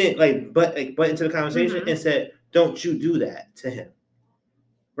bumped in, butt into the conversation and said, "Don't you do that to him."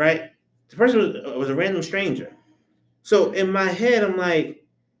 Right? The person was a random stranger. So in my head, I'm like,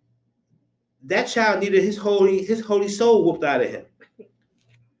 that child needed his holy soul whooped out of him.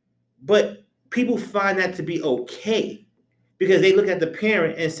 But people find that to be okay because they look at the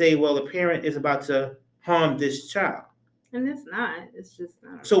parent and say, well, the parent is about to harm this child. And it's not. It's just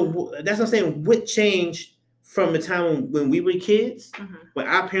not. So that's what I'm saying. What changed from the time when we were kids, when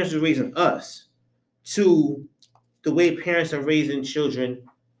our parents were raising us, to the way parents are raising children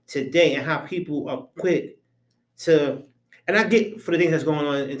today, and how people are quick to, and I get for the things that's going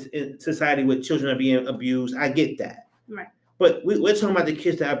on in society with children are being abused. I get that. Right. But we're talking about the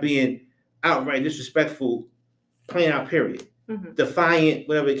kids that are being outright disrespectful, plain out, period. Defiant,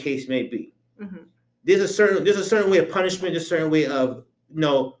 whatever the case may be. There's a certain way of punishment, there's a certain way of,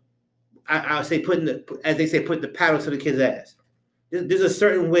 I'll say putting the paddle to the kid's ass. There's a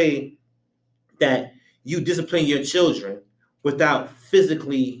certain way that you discipline your children without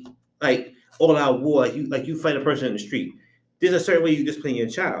physically, like, all out war. You fight a person in the street. There's a certain way you discipline your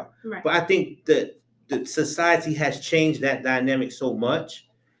child. Right. But I think that the society has changed that dynamic so much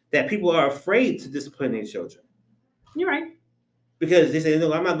that people are afraid to discipline their children. You're right. Because they say,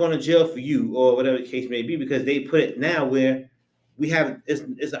 no, I'm not going to jail for you, or whatever the case may be, because they put it now where we have, it's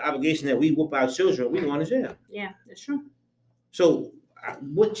an obligation that we whoop our children, we going to jail. Yeah, that's true. So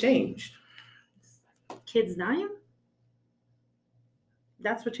what changed? Kids dying?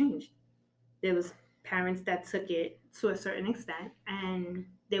 That's what changed. There was parents that took it to a certain extent, and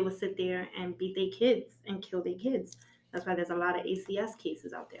they would sit there and beat their kids and kill their kids. That's why there's a lot of ACS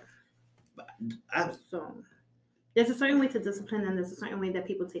cases out there. So there's a certain way to discipline, and there's a certain way that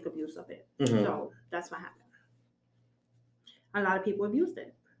people take abuse of it. So that's what happened. A lot of people abused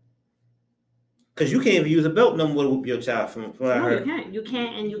it. Because you can't even use a belt no more to whoop your child from what I heard. You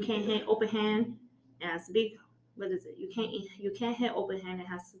can't, and you can't hit open hand. It has to be, what is it? You can't hit open hand. It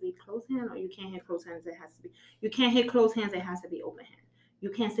has to be closed hand, or you can't hit closed hands. You can't hit closed hands. It has to be open hand. You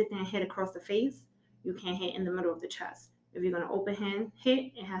can't sit there and hit across the face. You can't hit in the middle of the chest. If you're gonna open hand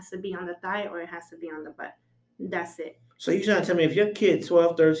hit, it has to be on the thigh or it has to be on the butt. That's it. So you're trying to tell me if your kid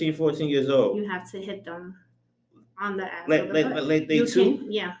 12, 13, 14 years old, you have to hit them on the ass. Like they you too?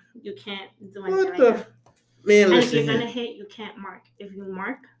 Yeah, you can't do anything What the? Man, and listen. if you're gonna hit, you can't mark. If you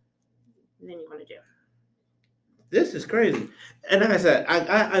mark, then you're going to jail. This is crazy. And like I said,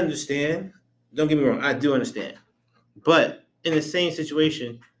 I understand. Don't get me wrong. I do understand. But in the same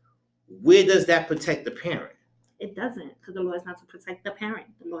situation, where does that protect the parent? It doesn't, because the law is not to protect the parent.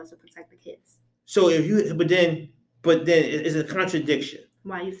 The law is to protect the kids. So but then it's a contradiction.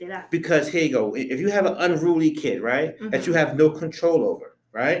 Why you say that? Because here you go. If you have an unruly kid, right, that you have no control over,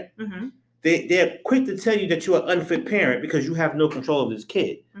 right? They're quick to tell you that you're an unfit parent because you have no control of this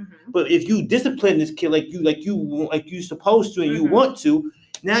kid. But if you discipline this kid like you supposed to and you want to,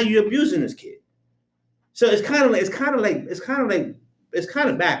 now you're abusing this kid. So it's kind of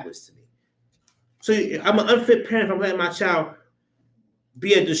backwards to me. So I'm an unfit parent if I'm letting my child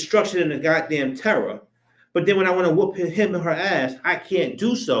be a destruction and a goddamn terror. But then when I want to whoop him or her ass, I can't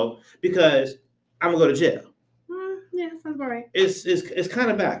do so because I'm gonna go to jail. Yeah, sounds about right. It's kind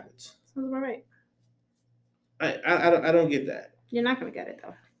of backwards. Sounds about right. I don't get that. You're not gonna get it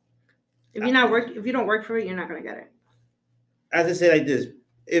though. If you don't work for it, you're not gonna get it. As I say like this,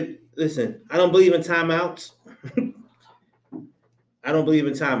 listen, I don't believe in timeouts. I don't believe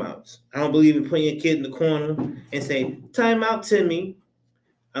in timeouts. I don't believe in putting your kid in the corner and saying, "Timeout, Timmy."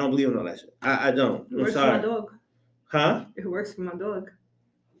 I don't believe in all that shit. I don't. It works for my dog. Huh? It works for my dog.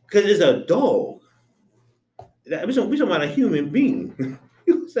 Because it's a dog. We're talking about a human being.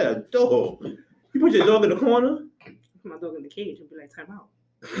 You said a dog. You put your dog in the corner? Put my dog in the cage and be like, "Time out."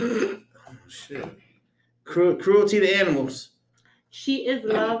 Oh, shit. Cruelty to animals. She is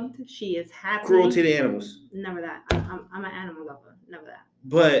loved. She is happy. Cruelty to animals. Never that. I'm an animal lover. Never that.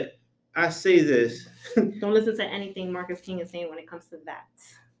 But I say this. Don't listen to anything Marcus King is saying when it comes to that.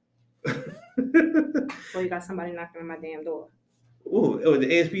 Or you got somebody knocking on my damn door. Oh, the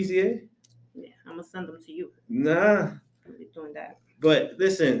ASPCA? Yeah, I'm going to send them to you. Nah. You're doing that. But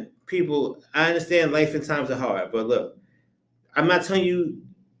listen, people, I understand life and times are hard. But look, I'm not telling you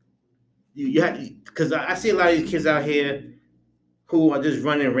have to, because I see a lot of these kids out here who are just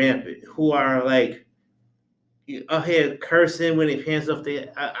running rampant, who are like out here cursing when their pants off.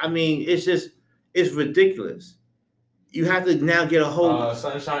 I mean, it's ridiculous. You have to now get a whole.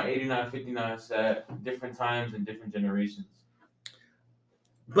 Sunshine 8959 said different times and different generations.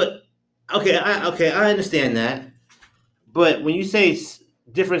 But okay, I understand that. But when you say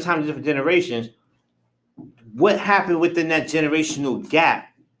different times, different generations, what happened within that generational gap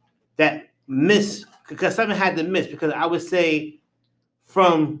that missed? Because something had to miss. Because I would say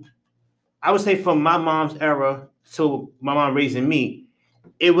from my mom's era to my mom raising me,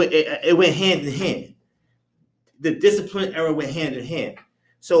 it went hand in hand. The discipline era went hand in hand.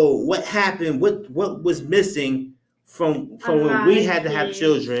 So what happened? What was missing from when we had to have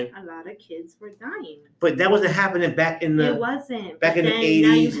children? A lot of kids were dying. But that wasn't happening back in the. It wasn't. Back in the 80s.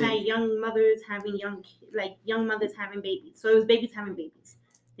 Now you had young mothers having young mothers having babies. So it was babies having babies.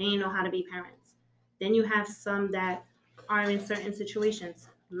 They didn't know how to be parents. Then you have some that are in certain situations.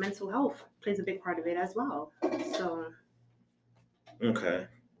 Mental health plays a big part of it as well. So. Okay.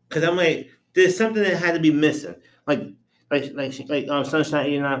 Because I'm like, there's something that had to be missing. Like Sunshine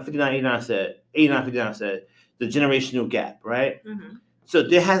 89 said, the generational gap, right? Mm-hmm. So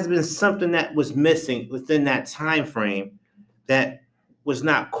there has been something that was missing within that time frame that was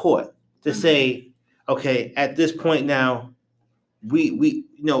not caught to say, okay, at this point now, we're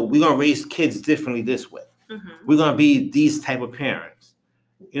gonna raise kids differently this way. Mm-hmm. We're gonna be these type of parents.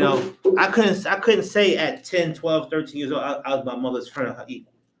 I couldn't say at 10, 12, 13 years old I was my mother's friend or her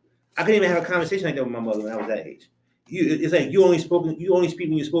equal. I couldn't even have a conversation like that with my mother when I was that age. It's like you only speak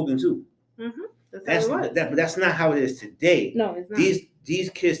when you're spoken to. Mm-hmm. That's not how it is today. No, it's not. These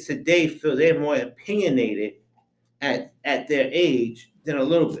kids today feel they're more opinionated at their age than a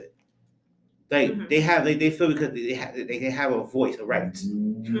little bit. Like they feel because they have a voice, a right.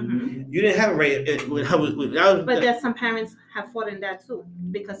 Mm-hmm. You didn't have a right when I was. But there's some parents have fought in that too,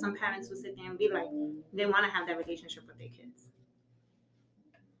 because some parents will sit there and be like, they want to have that relationship with their kids.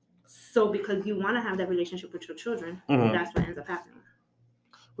 So because you want to have that relationship with your children, that's what ends up happening.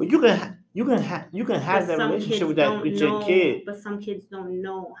 Well, you can have that relationship with your kid. But some kids don't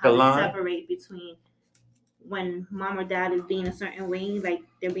know how to separate between when mom or dad is being a certain way, like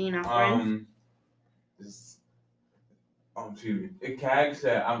they're being our friend. Excuse me. Kag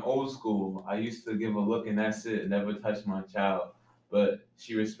said, I'm old school. I used to give a look and that's it. Never touch my child. But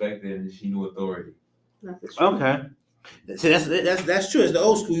she respected and she knew authority. That's true. Okay. So that's true. It's the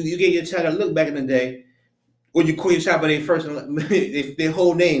old school. You gave your child a look back in the day. Or you call your child by their first their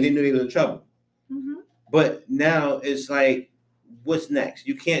whole name, they knew they were in trouble. Mm-hmm. But now it's like, what's next?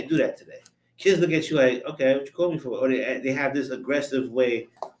 You can't do that today. Kids look at you like, okay, what you call me for? Or they have this aggressive way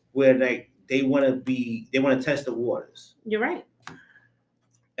where like they want to test the waters. You're right.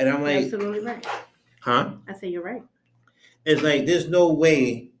 And I'm like, you're absolutely right. Huh? I say you're right. It's like there's no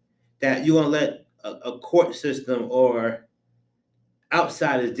way that you're gonna let a court system or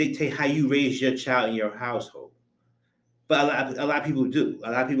outsiders dictate how you raise your child in your household. But a lot of people do.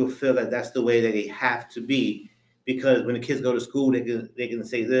 A lot of people feel that that's the way that they have to be, because when the kids go to school, they can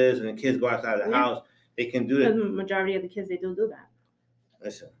say this, and the kids go outside of the house, they can do that. The majority of the kids, they do that.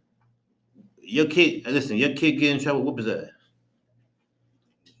 Listen, your kid get in trouble, whoop his ass.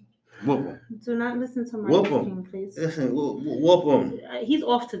 Whoop him. Do not listen to Martin, please. Listen, whoop him. He's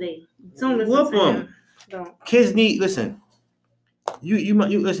off today. Don't listen whoop to him. him. Don't. Kids need listen. You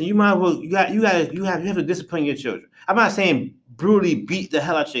might well you have to discipline your children. I'm not saying brutally beat the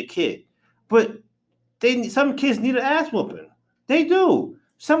hell out of your kid, but some kids need an ass whooping. They do.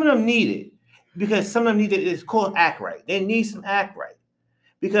 Some of them need it because some of them need it. It's called act right. They need some act right.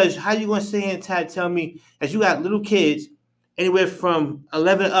 Because how you gonna sit here and tell me that you got little kids anywhere from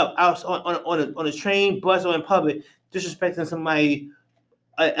 11 up out on a train, bus, or in public disrespecting somebody,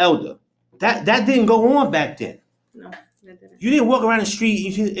 an elder? That didn't go on back then. No. You didn't walk around the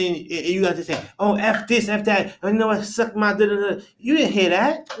street and you got to say, "Oh, F this, F that." I know I suck my da-da-da. You didn't hear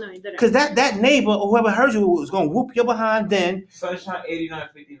that. No, you didn't. Because that neighbor or whoever heard you was going to whoop your behind then. Sunshine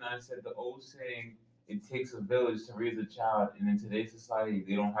 8959 said the old saying, it takes a village to raise a child. And in today's society,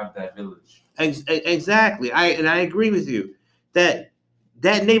 they don't have that village. Exactly. I agree with you. That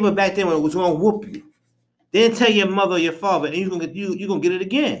neighbor back then was going to whoop you. Then tell your mother or your father, and you're going to get it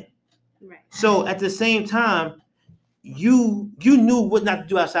again. Right. So at the same time, you knew what not to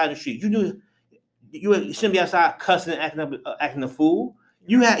do outside the street. You knew you shouldn't be outside cussing and acting a fool.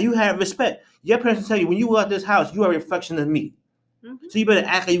 You had respect. Your parents tell you when you go out this house, you are a reflection of me. Mm-hmm. So you better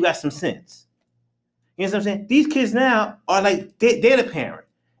act like you got some sense. You know what I'm saying? These kids now are like they're the parent,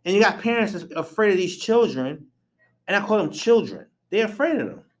 and you got parents that's afraid of these children, and I call them children. They're afraid of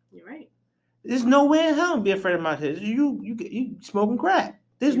them. You're right. There's no way in hell to be afraid of my kids. You smoking crack.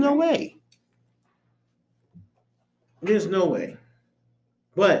 There's no way. There's no way.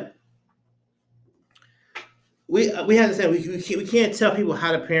 But we have to say we can't tell people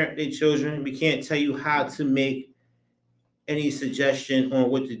how to parent their children. We can't tell you how to make any suggestion on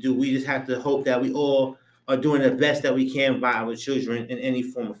what to do. We just have to hope that we all are doing the best that we can by our children in any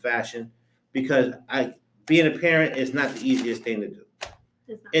form or fashion. Because being a parent is not the easiest thing to do.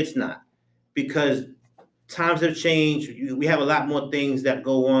 It's not. Because times have changed. We have a lot more things that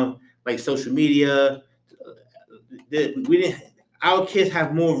go on, like social media. Our kids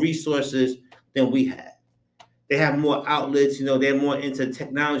have more resources than we had. They have more outlets. They're more into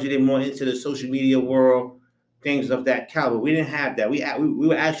technology. They're more into the social media world, things of that caliber. We didn't have that. We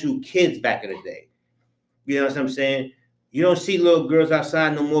were actual kids back in the day. You know what I'm saying? You don't see little girls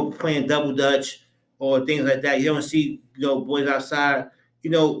outside no more playing double dutch or things like that. You don't see boys outside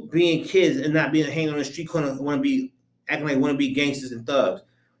being kids and not being hanging on the street corner, acting like want to be gangsters and thugs.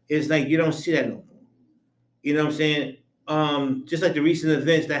 It's like you don't see that no more. You know what I'm saying? Just like the recent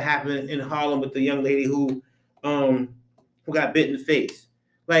events that happened in Harlem with the young lady who got bit in the face,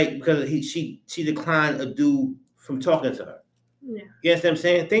 like because she declined a dude from talking to her. Yeah. You know what I'm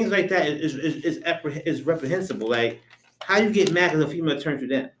saying? Things like that is reprehensible. Like, how you get mad because a female turned you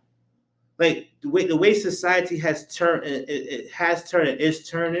down? Like the way society has turned, it has turned, and is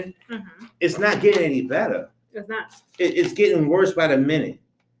turning. Mm-hmm. It's not getting any better. It's not. It's getting worse by the minute,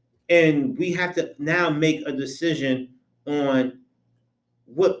 and we have to now make a decision on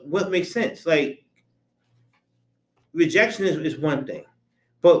what makes sense. Like, rejection is one thing,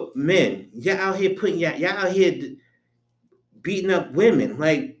 but men, y'all out here beating up women.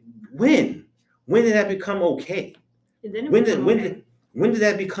 Like, when did that become okay? When did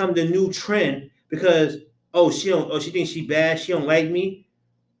that become the new trend? Because she thinks she bad, she don't like me.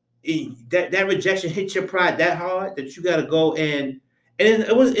 That rejection hit your pride that hard that you got to go and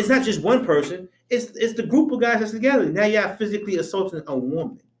it's not just one person. It's the group of guys that's together. Now y'all physically assaulting a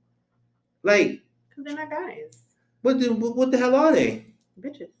woman. Like, because they're not guys. What the hell are they?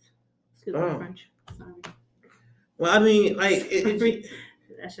 Bitches. Excuse me, French. Sorry. Well, I mean, like,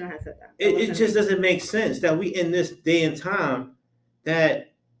 I shouldn't have said that. It just doesn't make sense that we in this day and time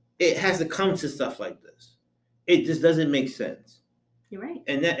that it has to come to stuff like this. It just doesn't make sense. You're right.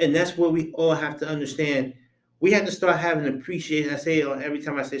 And that's where we all have to understand. We have to start having appreciation. I say it every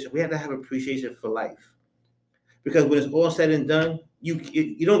time I say so. We have to have appreciation for life, because when it's all said and done,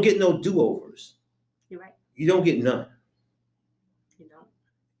 you don't get no do-overs. You're right. You don't get none. You don't.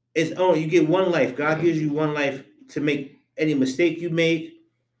 It's only you get one life. God gives you one life to make any mistake you make.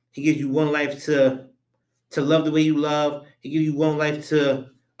 He gives you one life to love the way you love. He gives you one life to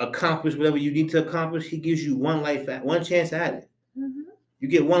accomplish whatever you need to accomplish. He gives you one chance at it. Mm-hmm. You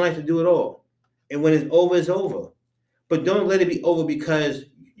get one life to do it all. And when it's over, it's over. But don't let it be over because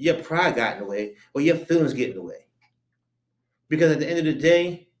your pride got in the way or your feelings get in the way. Because at the end of the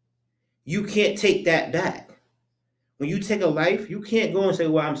day, you can't take that back. When you take a life, you can't go and say,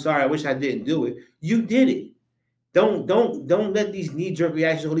 well, I'm sorry, I wish I didn't do it. You did it. Don't let these knee-jerk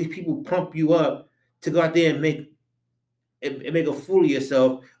reactions or these people pump you up to go out there and make a fool of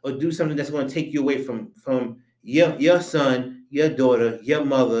yourself or do something that's going to take you away from your son, your daughter, your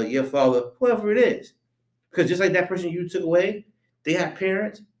mother, your father, whoever it is. Because just like that person you took away, they have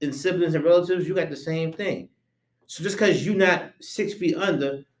parents and siblings and relatives. You got the same thing. So just because you're not 6 feet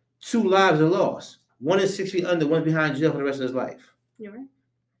under, 2 lives are lost. One is 6 feet under, one's behind jail for the rest of his life. You're right.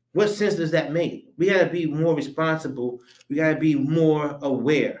 What sense does that make? We got to be more responsible. We got to be more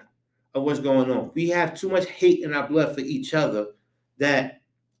aware of what's going on. We have too much hate in our blood for each other that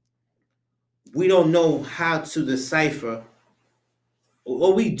we don't know how to decipher.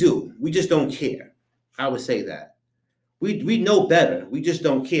 Or we do. We just don't care. I would say that. We know better. We just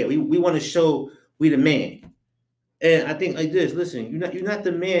don't care. We want to show we the man. And I think like this, listen, you're not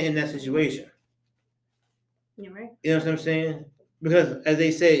the man in that situation. You're right. You know what I'm saying? Because as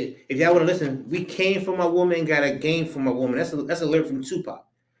they say, if y'all want to listen, we came from a woman and got a game from a woman. That's a lyric from Tupac.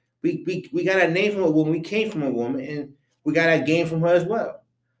 We got a name from a woman, we came from a woman, and we got a game from her as well.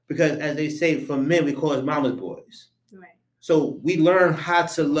 Because as they say, for men, we call us mama's boys. Right. So we learn how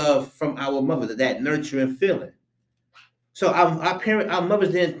to love from our mother, that nurturing feeling. So our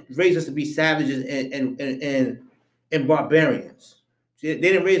mothers didn't raise us to be savages and barbarians. They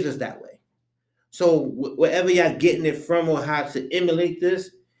didn't raise us that way. So wherever y'all getting it from or how to emulate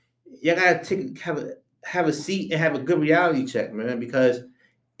this, y'all gotta have a seat and have a good reality check, man, because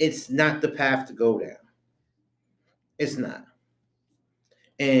it's not the path to go down. It's not.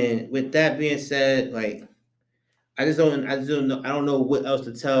 And with that being said, like, I just don't know. I don't know what else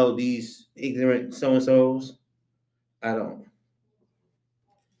to tell these ignorant so and so's. I don't.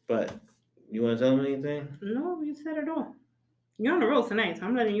 But you want to tell them anything? No, you said it all. You're on the road tonight, so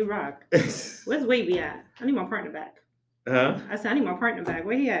I'm letting you rock. Where's Wavy at? I need my partner back. Huh? I said I need my partner back.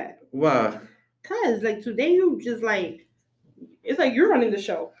 Where he at? Why? Cause like today you just like it's like you're running the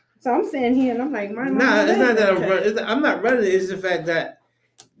show. So I'm sitting here and I'm like, it's not that I'm not running it. It's the fact that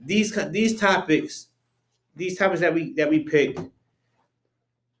these topics that we pick,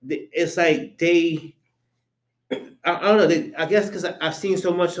 it's like they. I don't know. I guess because I've seen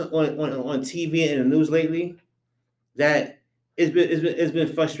so much on TV and the news lately that it's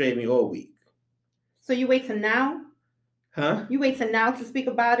been frustrating me all week. So you wait till now? Huh? You wait till now to speak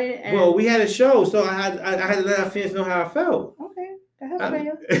about it? And... Well, we had a show, so I had to let our fans know how I felt. Okay, go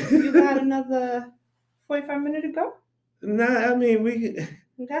ahead, you got another 45 minutes to go? Nah, I mean we. Go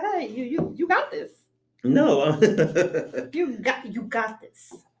ahead. You got this. No. you got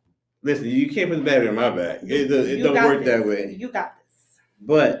this. Listen, you can't put the battery in my back. It don't work that way. You got this.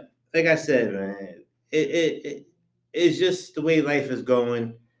 But like I said, man, it's just the way life is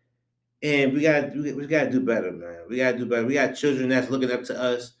going, and we gotta do better, man. We gotta do better. We got children that's looking up to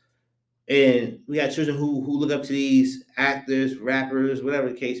us, and we got children who look up to these actors, rappers, whatever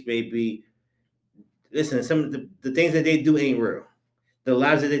the case may be. Listen, some of the things that they do ain't real. The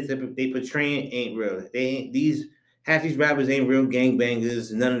lives that they portraying ain't real. Half these rappers ain't real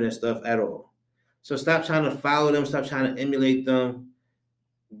gangbangers, none of that stuff at all. So stop trying to follow them, stop trying to emulate them.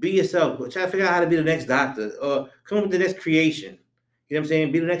 Be yourself. Try to figure out how to be the next doctor or come up with the next creation. You know what I'm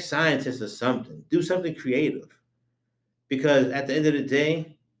saying? Be the next scientist or something. Do something creative. Because at the end of the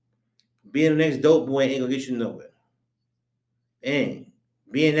day, being the next dope boy ain't gonna get you nowhere. And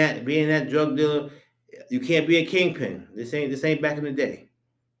being that drug dealer, you can't be a kingpin. This ain't back in the day.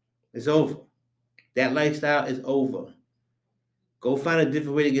 It's over. That lifestyle is over. Go find a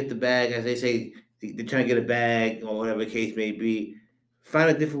different way to get the bag, as they say. They're trying to get a bag or whatever the case may be. Find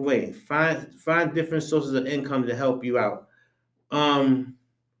a different way. Find different sources of income to help you out. And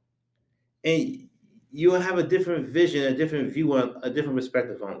you'll have a different vision, a different view on a different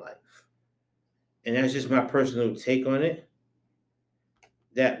perspective on life. And that's just my personal take on it.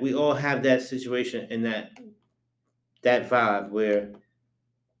 That we all have that situation and that vibe where,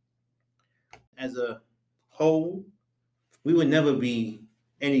 as a whole, we would never be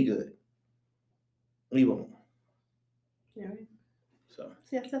any good. We won't. Yeah. Right. So.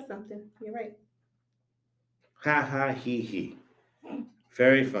 See, I said something. You're right. Ha ha he.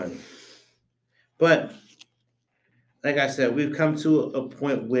 Very funny. But like I said, we've come to a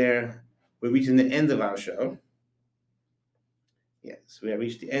point where we're reaching the end of our show. Yes, we have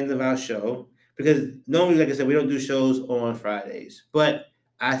reached the end of our show because normally, like I said, we don't do shows on Fridays. But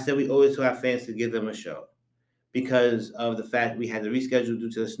I said we owe it to our fans to give them a show because of the fact we had to reschedule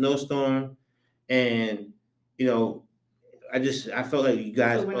due to the snowstorm, and I felt like you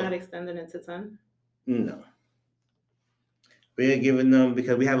guys. So we're not extending it to 10? No, we're giving them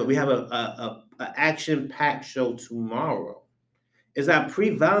because we have a action-packed show tomorrow. It's our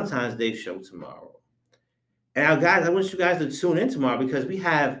pre-Valentine's Day show tomorrow. And guys, I want you guys to tune in tomorrow because we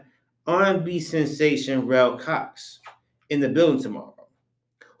have R&B sensation Rel Cox in the building tomorrow,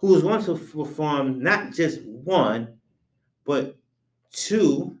 who is going to perform not just one, but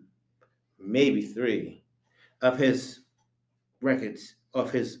 2, maybe 3 of his records, of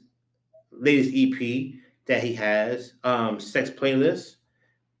his latest EP that he has, Sex Playlist,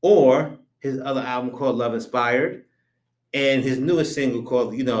 or his other album called Love Inspired, and his newest single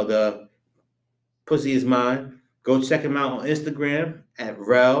called, the Pussy Is Mine. Go check him out on Instagram at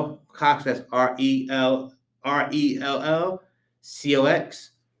Rel Cox. That's RELLCOX.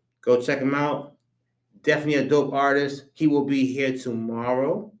 Go check him out. Definitely a dope artist. He will be here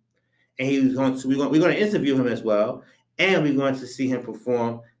tomorrow, and we're going to interview him as well, and we're going to see him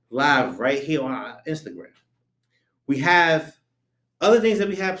perform live right here on our Instagram. We have other things that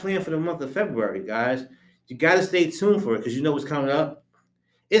we have planned for the month of February, guys. You got to stay tuned for it because you know what's coming up.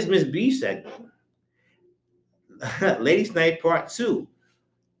 It's Miss B segment. Ladies Night Part 2.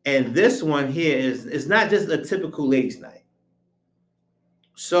 And this one here is not just a typical Ladies Night.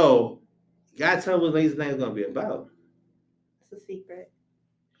 So, you got to tell me what Ladies Night is going to be about. It's a secret.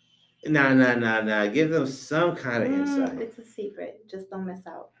 Nah. Give them some kind of insight. It's a secret. Just don't miss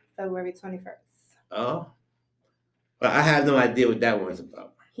out. February 21st. Oh? Well, I have no idea what that one's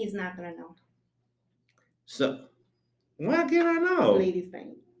about. He's not going to know. So, why can't I know? It's Ladies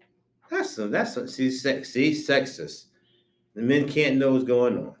Night. That's sexist. The men can't know what's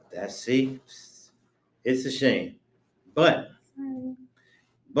going on. It's a shame. But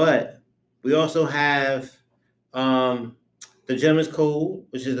we also have the Gentleman's Code,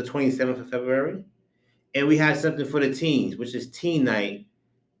 which is the 27th of February. And we had something for the teens, which is Teen Night,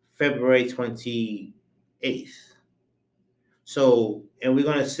 February 28th. So, and we're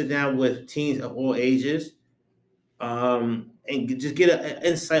going to sit down with teens of all ages and just get an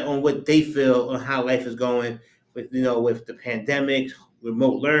insight on what they feel on how life is going with, with the pandemic,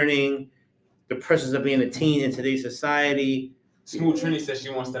 remote learning, the pressures of being a teen in today's society. Smooth Trini says she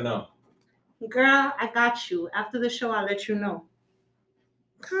wants to know. Girl, I got you. After the show, I'll let you know.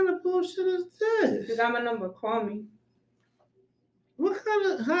 What kind of bullshit is this? You got my number. Call me. What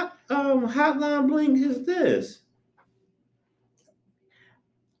kind of hotline bling is this?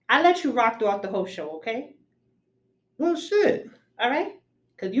 I'll let you rock throughout the whole show, okay? Well, shit. All right?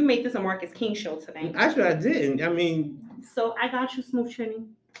 Because you made this a Marcus King show today. Actually, I didn't. I mean... So, I got you, Smooth Trini.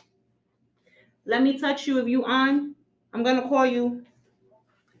 Let me touch you if you on. I'm going to call you.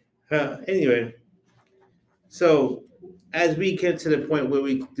 Anyway. So, as we get to the point where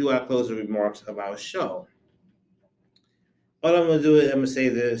we do our closing remarks of our show, all I'm going to do is I'm going to say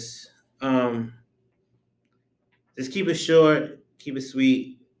this. Just keep it short, keep it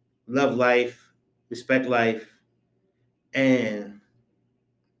sweet, love life, respect life, and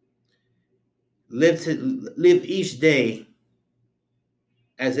live each day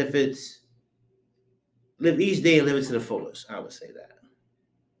as if it's, live each day and live it to the fullest. I would say that.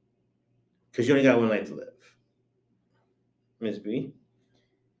 Because you only got one life to live. Miss B?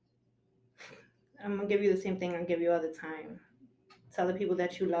 I'm going to give you the same thing I give you all the time. Tell the people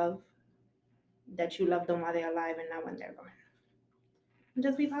that you love them while they're alive and not when they're gone. And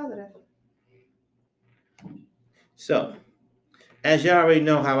just be positive. So, as y'all already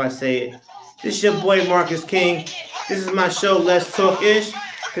know how I say it, this is your boy Marcus King. This is my show, Let's Talk Ish.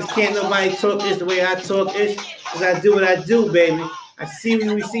 Because can't nobody talk ish the way I talk ish. Because I do what I do, baby. I see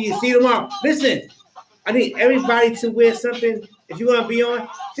when we see you. See you tomorrow. Listen, I need everybody to wear something. If you're going to be on,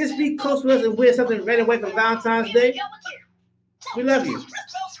 just be close with us and wear something right away for Valentine's Day. We love you.